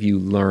what have you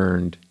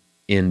learned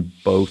in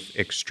both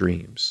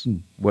extremes?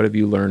 What have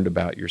you learned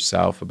about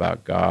yourself,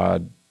 about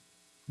God,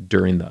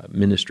 during the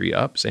ministry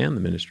ups and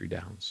the ministry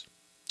downs?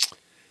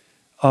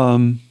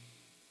 I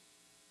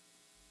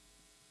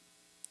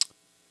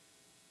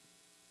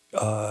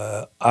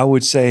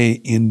would say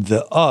in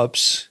the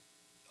ups,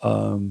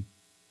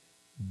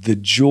 the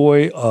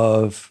joy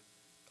of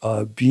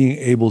being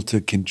able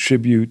to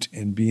contribute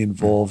and be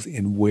involved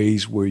in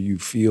ways where you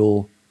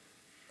feel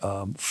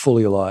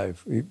fully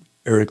alive.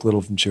 Eric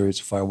Little from Chariots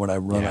of Fire, when I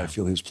run, I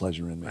feel his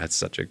pleasure in me. That's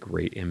such a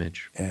great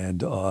image.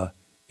 And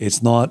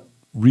it's not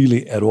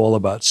really at all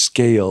about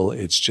scale.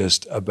 It's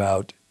just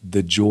about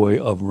the joy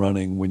of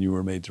running when you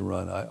were made to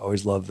run. I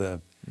always love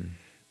that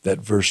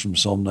verse from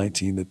Psalm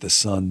 19 that the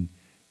Son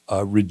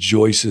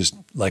rejoices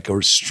like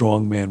a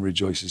strong man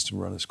rejoices to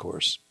run his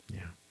course.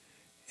 Yeah.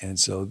 And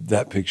so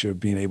that picture of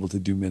being able to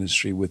do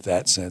ministry with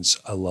that sense,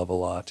 I love a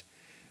lot.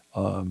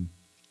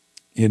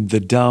 In the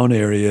down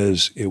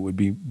areas, it would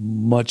be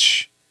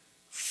much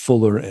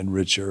fuller and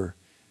richer.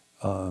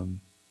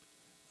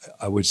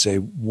 I would say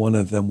one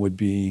of them would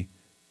be,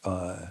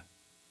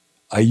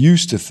 I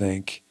used to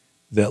think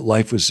that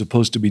life was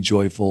supposed to be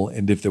joyful,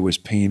 and if there was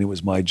pain, it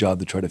was my job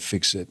to try to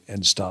fix it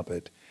and stop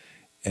it.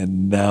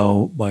 And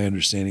now my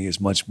understanding is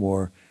much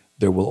more,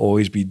 there will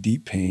always be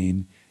deep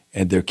pain,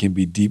 and there can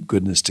be deep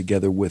goodness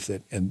together with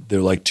it. And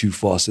they're like two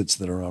faucets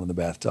that are on in the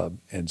bathtub.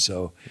 And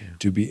so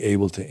to be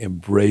able to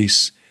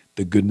embrace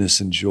the goodness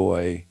and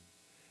joy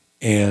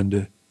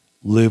and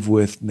live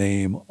with,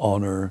 name,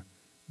 honor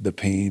the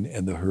pain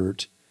and the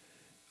hurt,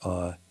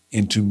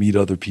 and to meet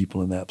other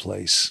people in that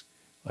place.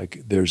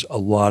 Like there's a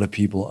lot of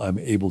people I'm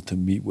able to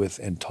meet with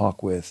and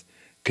talk with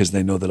because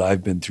they know that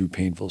I've been through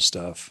painful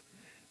stuff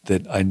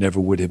that I never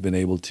would have been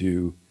able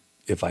to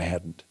if I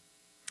hadn't.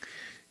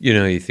 You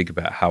know, you think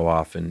about how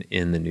often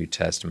in the New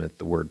Testament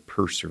the word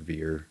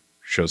persevere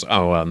shows,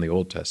 in the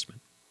Old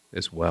Testament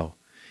as well.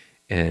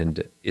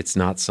 And it's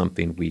not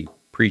something we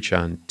preach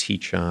on,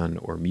 teach on,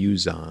 or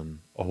muse on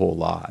a whole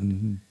lot.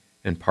 Mm-hmm.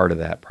 And part of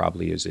that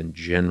probably is in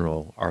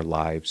general, our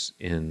lives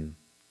in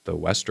the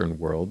Western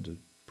world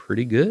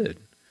pretty good.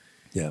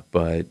 Yeah.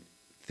 But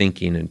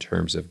thinking in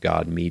terms of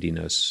God meeting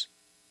us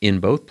in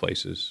both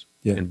places,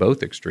 in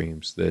both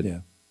extremes,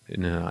 that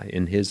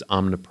in his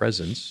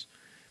omnipresence,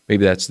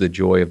 maybe that's the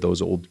joy of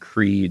those old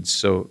creeds.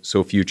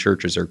 So few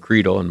churches are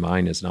creedal, and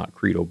mine is not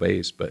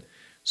creedal-based, but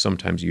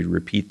sometimes you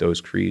repeat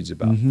those creeds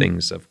about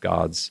things of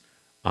God's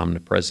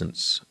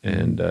omnipresence,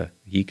 and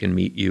he can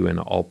meet you in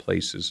all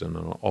places and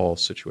in all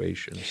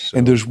situations. So,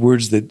 and there's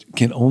words that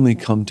can only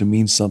come to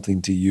mean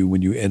something to you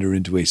when you enter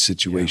into a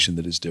situation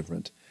that is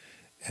different.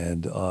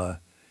 And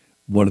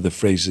one of the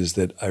phrases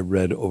that I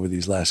read over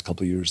these last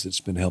couple of years that's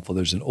been helpful,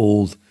 there's an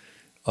old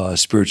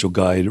spiritual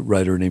guide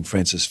writer named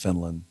Francis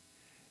Fenelon,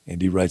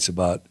 and he writes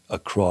about a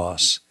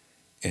cross,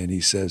 and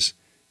he says,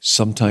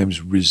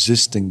 sometimes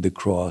resisting the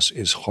cross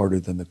is harder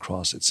than the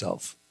cross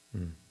itself.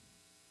 Mm.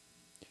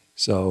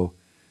 So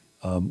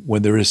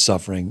when there is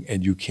suffering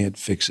and you can't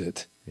fix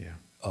it,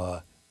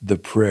 the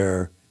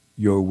prayer,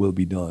 your will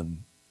be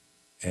done,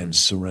 and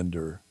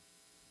surrender,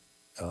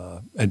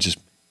 and just,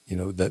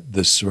 that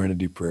the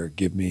serenity prayer,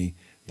 give me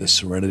the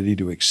serenity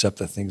to accept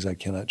the things I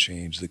cannot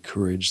change, the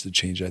courage to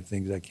change the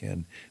things I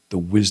can, the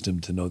wisdom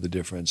to know the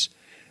difference.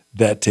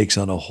 That takes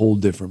on a whole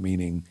different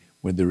meaning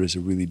when there is a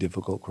really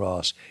difficult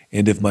cross.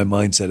 And if my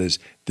mindset is,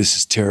 this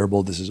is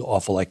terrible, this is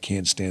awful, I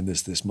can't stand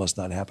this, this must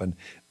not happen,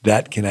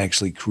 that can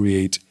actually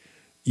create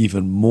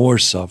even more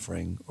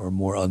suffering or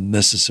more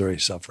unnecessary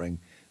suffering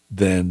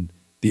than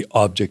the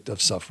object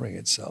of suffering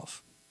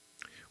itself.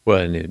 Well,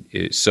 and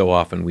it so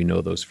often we know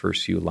those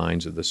first few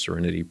lines of the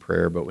Serenity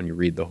Prayer, but when you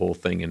read the whole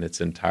thing in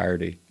its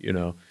entirety,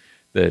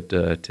 that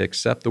to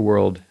accept the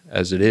world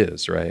as it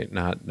is, right?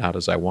 Not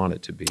as I want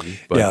it to be.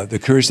 But, the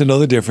courage to know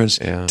the difference,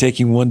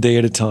 taking one day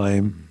at a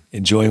time,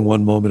 enjoying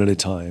one moment at a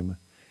time,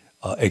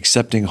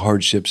 accepting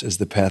hardships as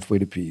the pathway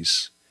to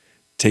peace,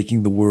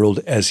 taking the world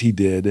as he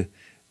did,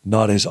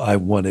 not as I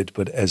want it,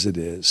 but as it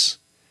is,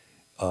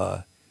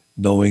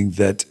 knowing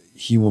that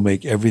he will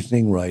make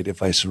everything right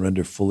if I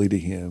surrender fully to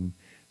him,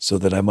 so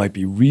that I might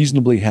be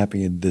reasonably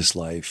happy in this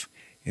life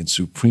and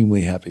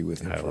supremely happy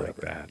with him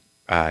forever.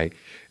 Like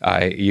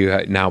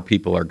that. Now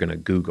people are going to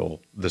Google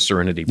the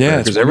Serenity Prayer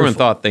because everyone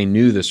thought they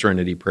knew the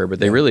Serenity Prayer, but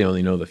they really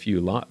only know the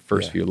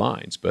first few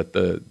lines. But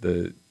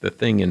the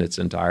thing in its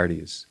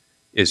entirety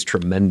is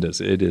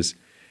tremendous. It is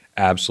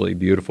absolutely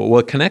beautiful.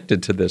 Well,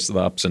 connected to this, the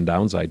ups and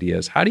downs idea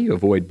is how do you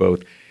avoid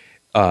both?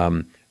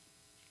 And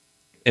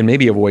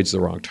maybe avoid's the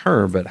wrong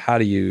term, but how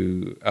do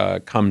you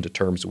come to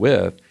terms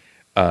with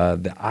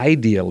the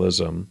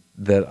idealism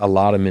that a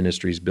lot of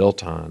ministry is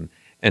built on,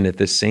 and at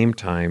the same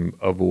time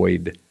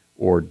avoid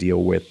or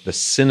deal with the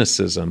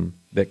cynicism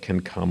that can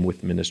come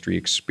with ministry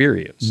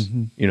experience.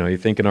 Mm-hmm. You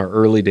think in our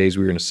early days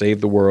we were going to save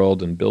the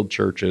world and build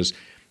churches,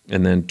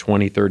 and then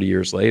 20, 30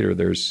 years later,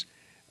 there's,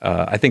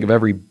 I think of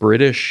every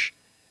British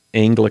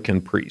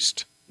Anglican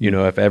priest.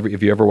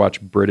 If you ever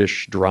watch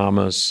British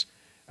dramas,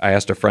 I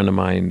asked a friend of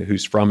mine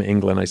who's from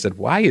England, I said,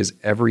 why is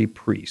every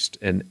priest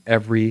and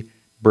every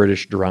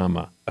British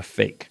drama a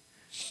fake?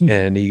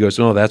 And he goes,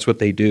 no, that's what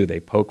they do. They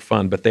poke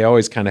fun, but they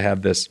always kind of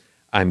have this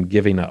I'm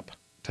giving up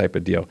type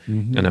of deal.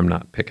 Mm-hmm. And I'm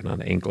not picking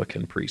on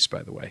Anglican priests,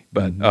 by the way.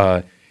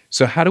 But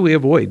so how do we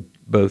avoid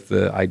both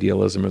the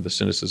idealism or the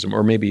cynicism,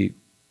 or maybe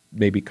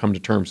come to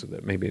terms with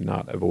it, maybe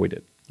not avoid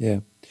it?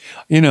 Yeah.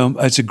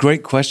 It's a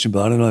great question,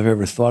 but I don't know if I've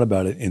ever thought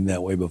about it in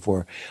that way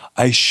before.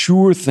 I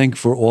sure think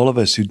for all of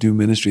us who do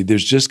ministry,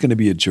 there's just going to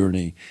be a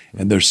journey,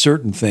 and there's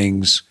certain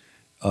things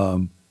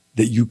that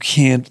you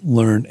can't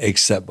learn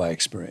except by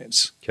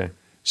experience. Okay.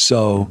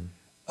 So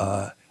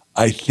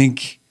I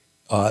think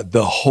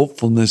the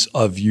hopefulness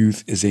of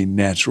youth is a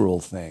natural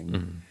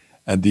thing,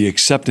 and the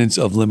acceptance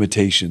of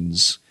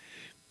limitations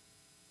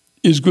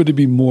is going to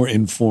be more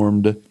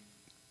informed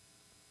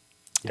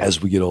as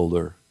we get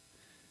older.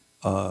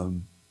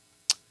 I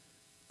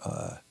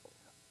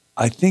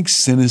think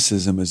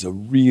cynicism is a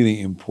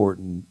really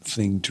important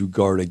thing to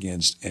guard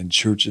against, and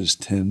churches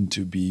tend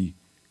to be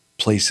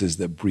places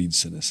that breed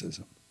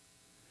cynicism.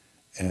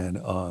 And,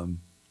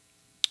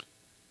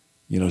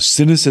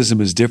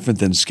 cynicism is different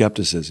than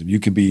skepticism. You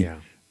can be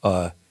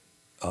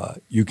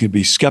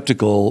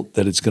skeptical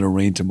that it's going to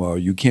rain tomorrow.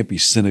 You can't be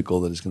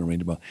cynical that it's going to rain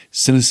tomorrow.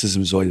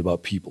 Cynicism is always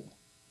about people.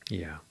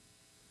 Yeah.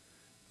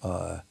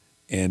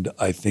 And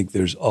I think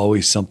there's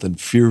always something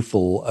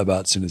fearful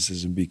about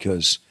cynicism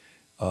because,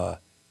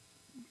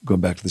 going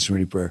back to the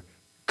Serenity Prayer,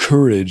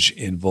 courage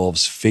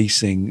involves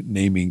facing,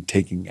 naming,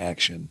 taking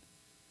action.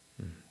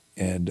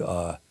 And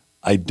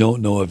I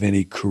don't know of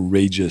any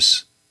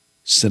courageous,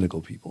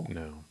 cynical people.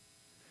 No.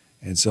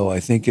 And so I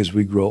think as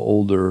we grow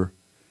older,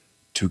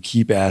 to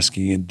keep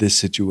asking in this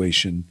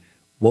situation,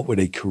 what would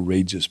a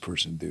courageous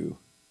person do,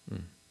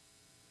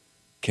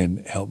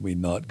 can help me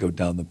not go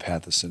down the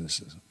path of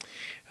cynicism.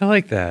 I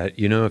like that.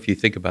 If you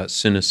think about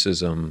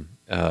cynicism,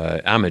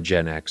 I'm a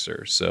Gen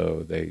Xer,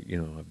 so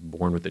I'm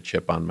born with a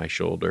chip on my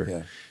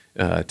shoulder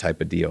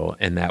type of deal.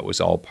 And that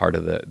was all part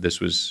of this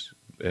was,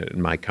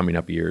 in my coming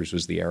up years,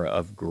 was the era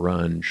of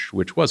grunge,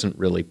 which wasn't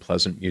really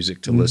pleasant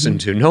music to listen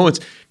to. No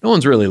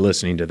one's really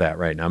listening to that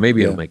right now.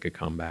 Maybe it'll make a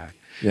comeback.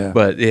 Yeah.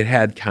 But it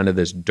had kind of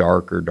this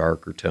darker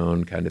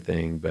tone kind of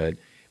thing. But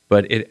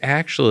it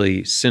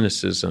actually,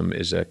 cynicism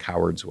is a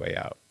coward's way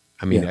out.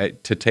 I mean,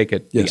 to take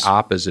it the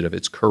opposite of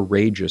it's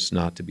courageous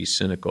not to be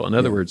cynical. In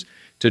other words,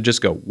 to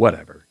just go,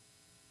 whatever.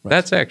 Right.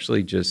 That's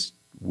actually just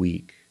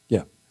weak.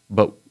 Yeah.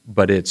 But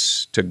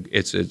it's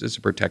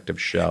a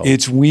protective shell.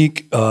 It's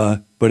weak,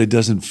 but it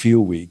doesn't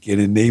feel weak. It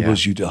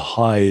enables you to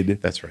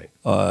hide. That's right.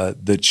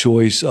 The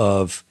choice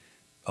of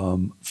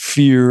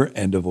fear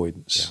and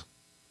avoidance. Yeah.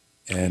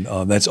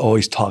 And that's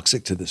always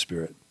toxic to the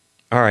spirit.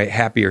 All right,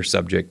 happier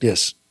subject.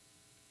 Yes.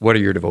 What are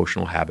your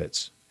devotional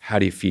habits? How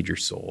do you feed your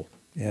soul?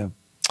 Yeah.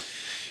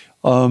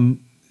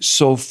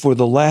 So for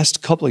the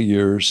last couple of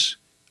years,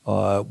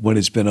 when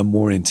it's been a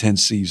more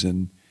intense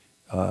season,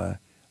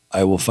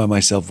 I will find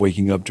myself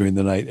waking up during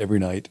the night every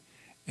night.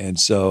 And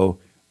so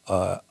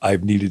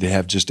I've needed to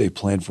have just a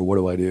plan for what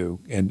do I do.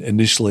 And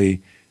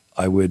initially,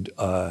 I would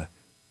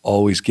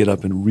always get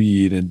up and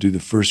read and do the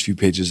first few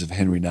pages of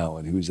Henry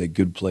Nouwen, who is a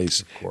good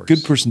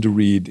person to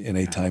read in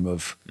a time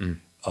of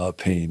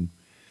pain.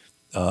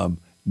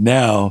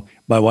 Now,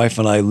 my wife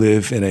and I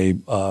live in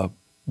a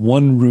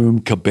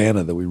one-room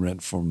cabana that we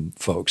rent from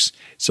folks.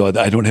 So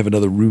I don't have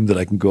another room that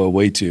I can go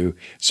away to.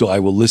 So I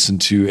will listen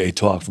to a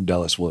talk from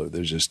Dallas Willard.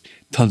 There's just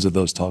tons of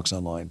those talks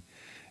online.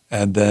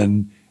 And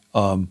then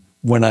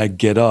when I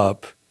get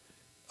up,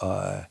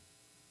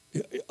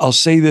 I'll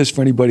say this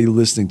for anybody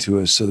listening to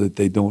us so that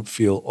they don't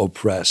feel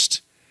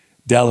oppressed.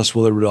 Dallas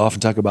Willard would often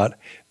talk about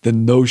the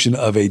notion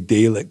of a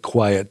daily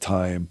quiet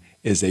time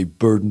is a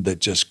burden that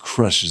just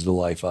crushes the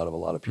life out of a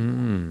lot of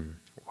people.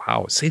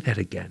 Wow. Say that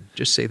again.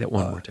 Just say that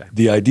one more time.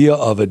 The idea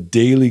of a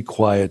daily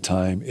quiet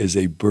time is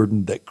a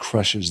burden that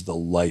crushes the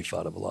life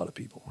out of a lot of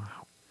people.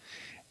 Wow.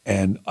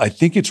 And I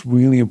think it's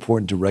really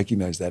important to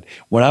recognize that.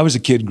 When I was a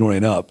kid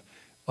growing up,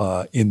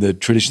 in the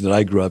tradition that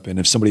I grew up in,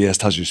 if somebody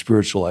asked, how's your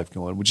spiritual life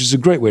going, which is a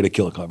great way to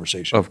kill a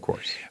conversation. Of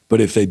course. But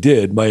if they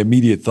did, my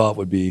immediate thought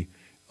would be,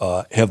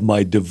 have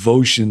my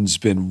devotions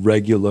been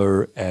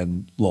regular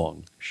and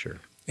long? Sure.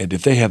 And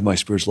if they have, my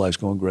spiritual life's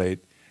going great.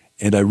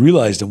 And I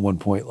realized at one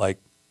point,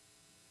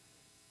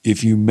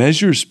 if you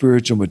measure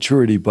spiritual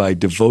maturity by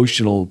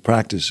devotional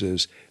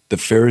practices, the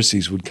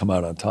Pharisees would come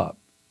out on top.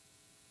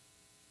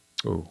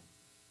 Oh.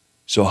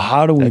 So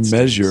how do we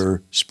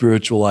measure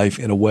spiritual life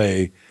in a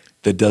way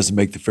that doesn't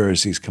make the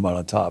Pharisees come out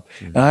on top?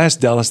 And I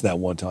asked Dallas that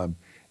one time,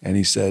 and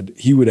he said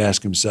he would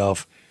ask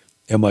himself,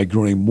 am I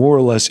growing more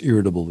or less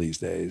irritable these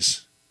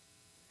days?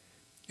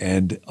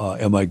 And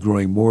am I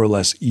growing more or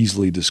less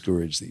easily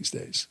discouraged these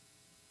days?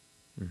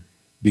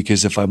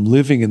 Because if I'm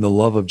living in the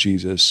love of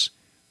Jesus,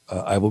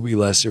 I will be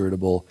less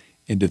irritable.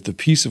 And if the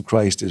peace of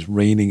Christ is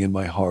reigning in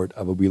my heart,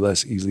 I will be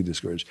less easily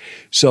discouraged.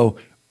 So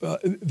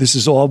this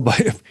is all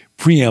by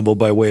preamble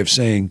by way of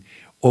saying,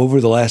 over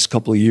the last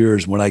couple of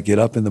years, when I get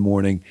up in the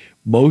morning,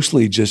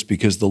 mostly just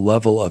because the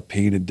level of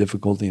pain and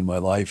difficulty in my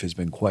life has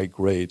been quite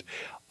great,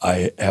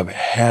 I have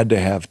had to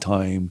have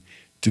time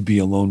to be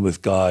alone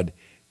with God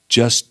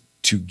just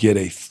to get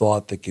a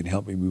thought that can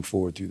help me move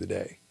forward through the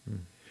day.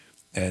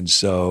 And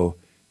so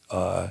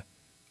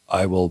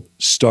I will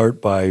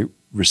start by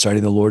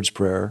reciting the Lord's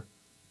Prayer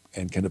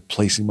and kind of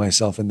placing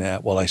myself in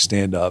that while I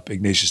stand up.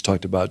 Ignatius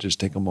talked about just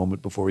take a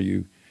moment before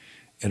you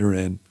enter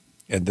in,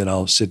 and then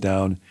I'll sit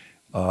down.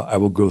 I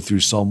will go through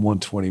Psalm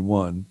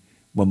 121.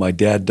 When my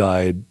dad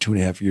died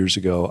 2.5 years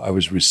ago, I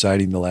was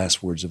reciting the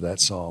last words of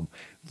that psalm.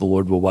 The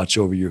Lord will watch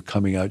over your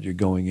coming out, your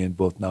going in,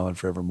 both now and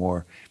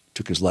forevermore.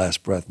 Took his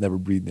last breath, never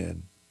breathed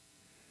in.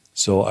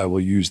 So I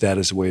will use that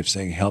as a way of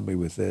saying, help me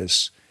with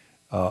this.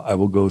 I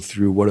will go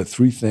through what are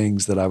 3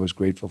 things that I was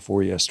grateful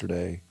for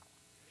yesterday.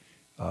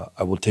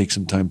 I will take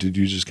some time to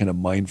do just kind of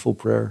mindful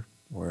prayer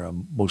where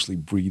I'm mostly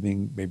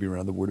breathing, maybe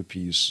around the word of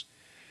peace.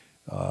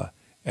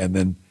 And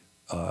then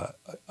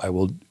I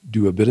will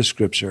do a bit of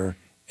scripture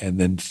and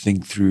then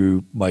think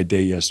through my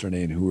day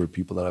yesterday and who were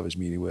people that I was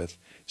meeting with.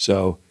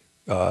 So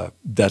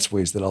that's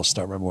ways that I'll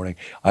start my morning.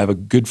 I have a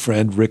good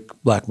friend, Rick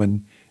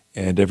Blackman,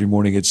 and every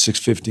morning at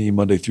 6:15,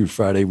 Monday through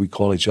Friday, we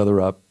call each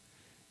other up.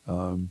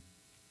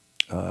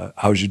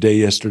 How was your day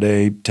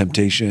yesterday?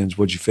 Temptations,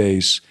 what'd you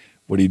face?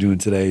 What are you doing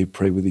today?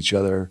 Pray with each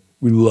other.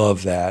 We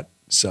love that.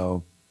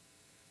 So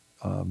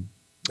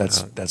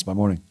that's my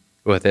morning.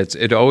 Well,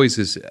 it always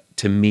is,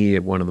 to me,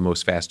 one of the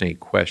most fascinating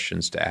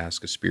questions to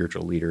ask a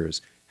spiritual leader is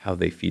how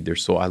they feed their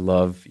soul. I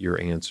love your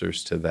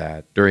answers to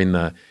that. During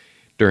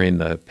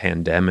the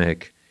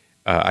pandemic,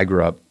 I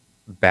grew up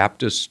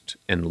Baptist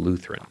and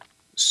Lutheran.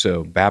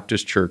 So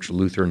Baptist church,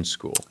 Lutheran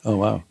school. Oh,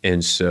 wow.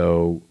 And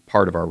so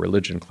part of our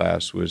religion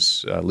class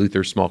was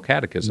Luther's Small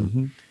Catechism.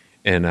 Mm-hmm.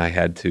 And I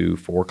had to,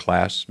 for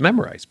class,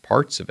 memorize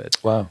parts of it.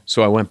 Wow.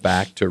 So I went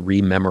back to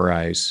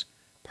rememorize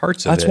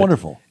parts of it. That's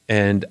wonderful.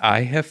 And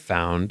I have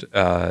found,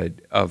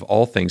 of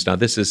all things, now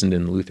this isn't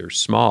in Luther's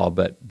Small,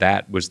 but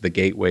that was the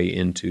gateway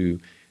into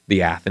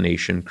the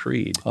Athanasian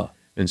Creed. Huh.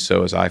 And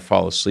so as I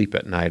fall asleep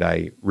at night,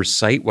 I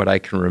recite what I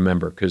can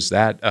remember, because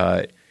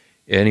that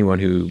anyone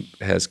who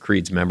has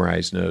creeds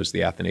memorized knows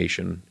the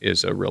Athanasian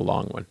is a real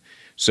long one.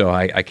 So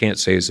I can't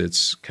say as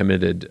it's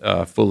committed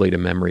fully to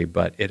memory,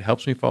 but it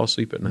helps me fall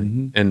asleep at night.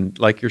 Mm-hmm. And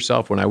like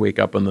yourself, when I wake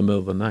up in the middle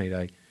of the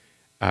night,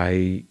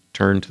 I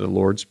turn to the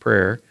Lord's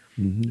Prayer.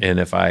 Mm-hmm. And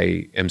if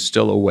I am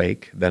still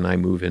awake, then I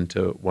move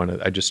into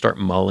I just start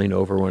mulling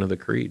over one of the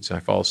creeds. I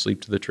fall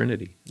asleep to the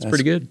Trinity. It's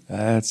pretty good.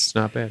 It's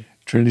not bad.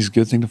 Trinity's a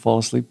good thing to fall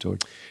asleep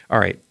toward. All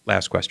right,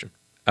 last question.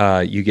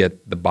 You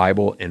get the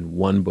Bible and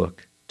one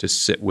book to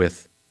sit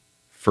with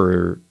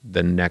for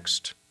the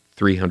next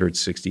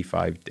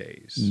 365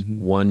 days. Mm-hmm.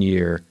 1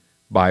 year,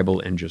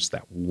 Bible and just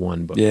that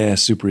one book. Yeah,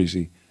 super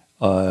easy.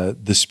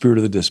 The Spirit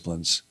of the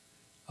Disciplines.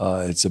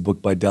 It's a book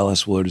by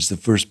Dallas Willard. It's the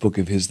first book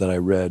of his that I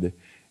read,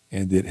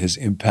 and it has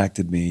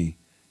impacted me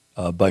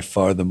by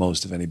far the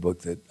most of any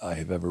book that I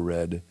have ever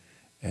read.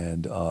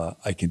 And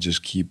I can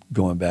just keep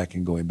going back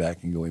and going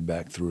back and going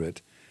back through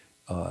it.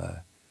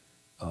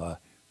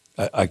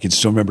 I can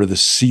still remember the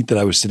seat that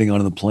I was sitting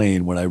on in the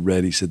plane when I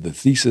read, he said, the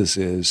thesis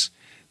is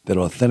that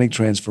authentic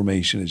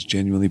transformation is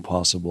genuinely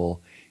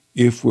possible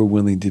if we're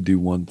willing to do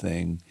one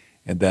thing,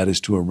 and that is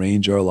to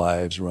arrange our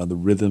lives around the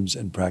rhythms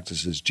and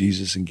practices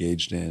Jesus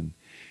engaged in,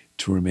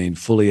 to remain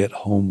fully at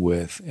home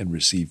with and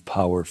receive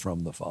power from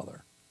the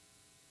Father.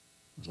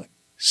 I was like,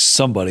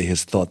 somebody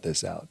has thought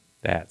this out.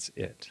 That's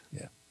it.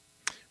 Yeah.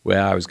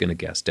 Well, I was going to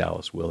guess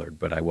Dallas Willard,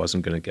 but I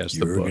wasn't going to guess the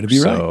book. You were going to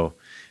be right. So,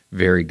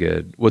 very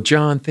good. Well,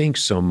 John,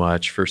 thanks so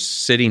much for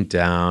sitting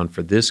down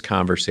for this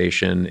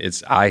conversation.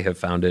 I have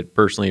found it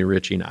personally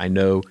enriching. I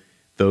know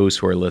those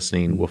who are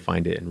listening will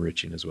find it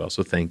enriching as well.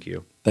 So thank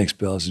you. Thanks,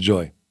 Bill. It's a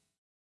joy.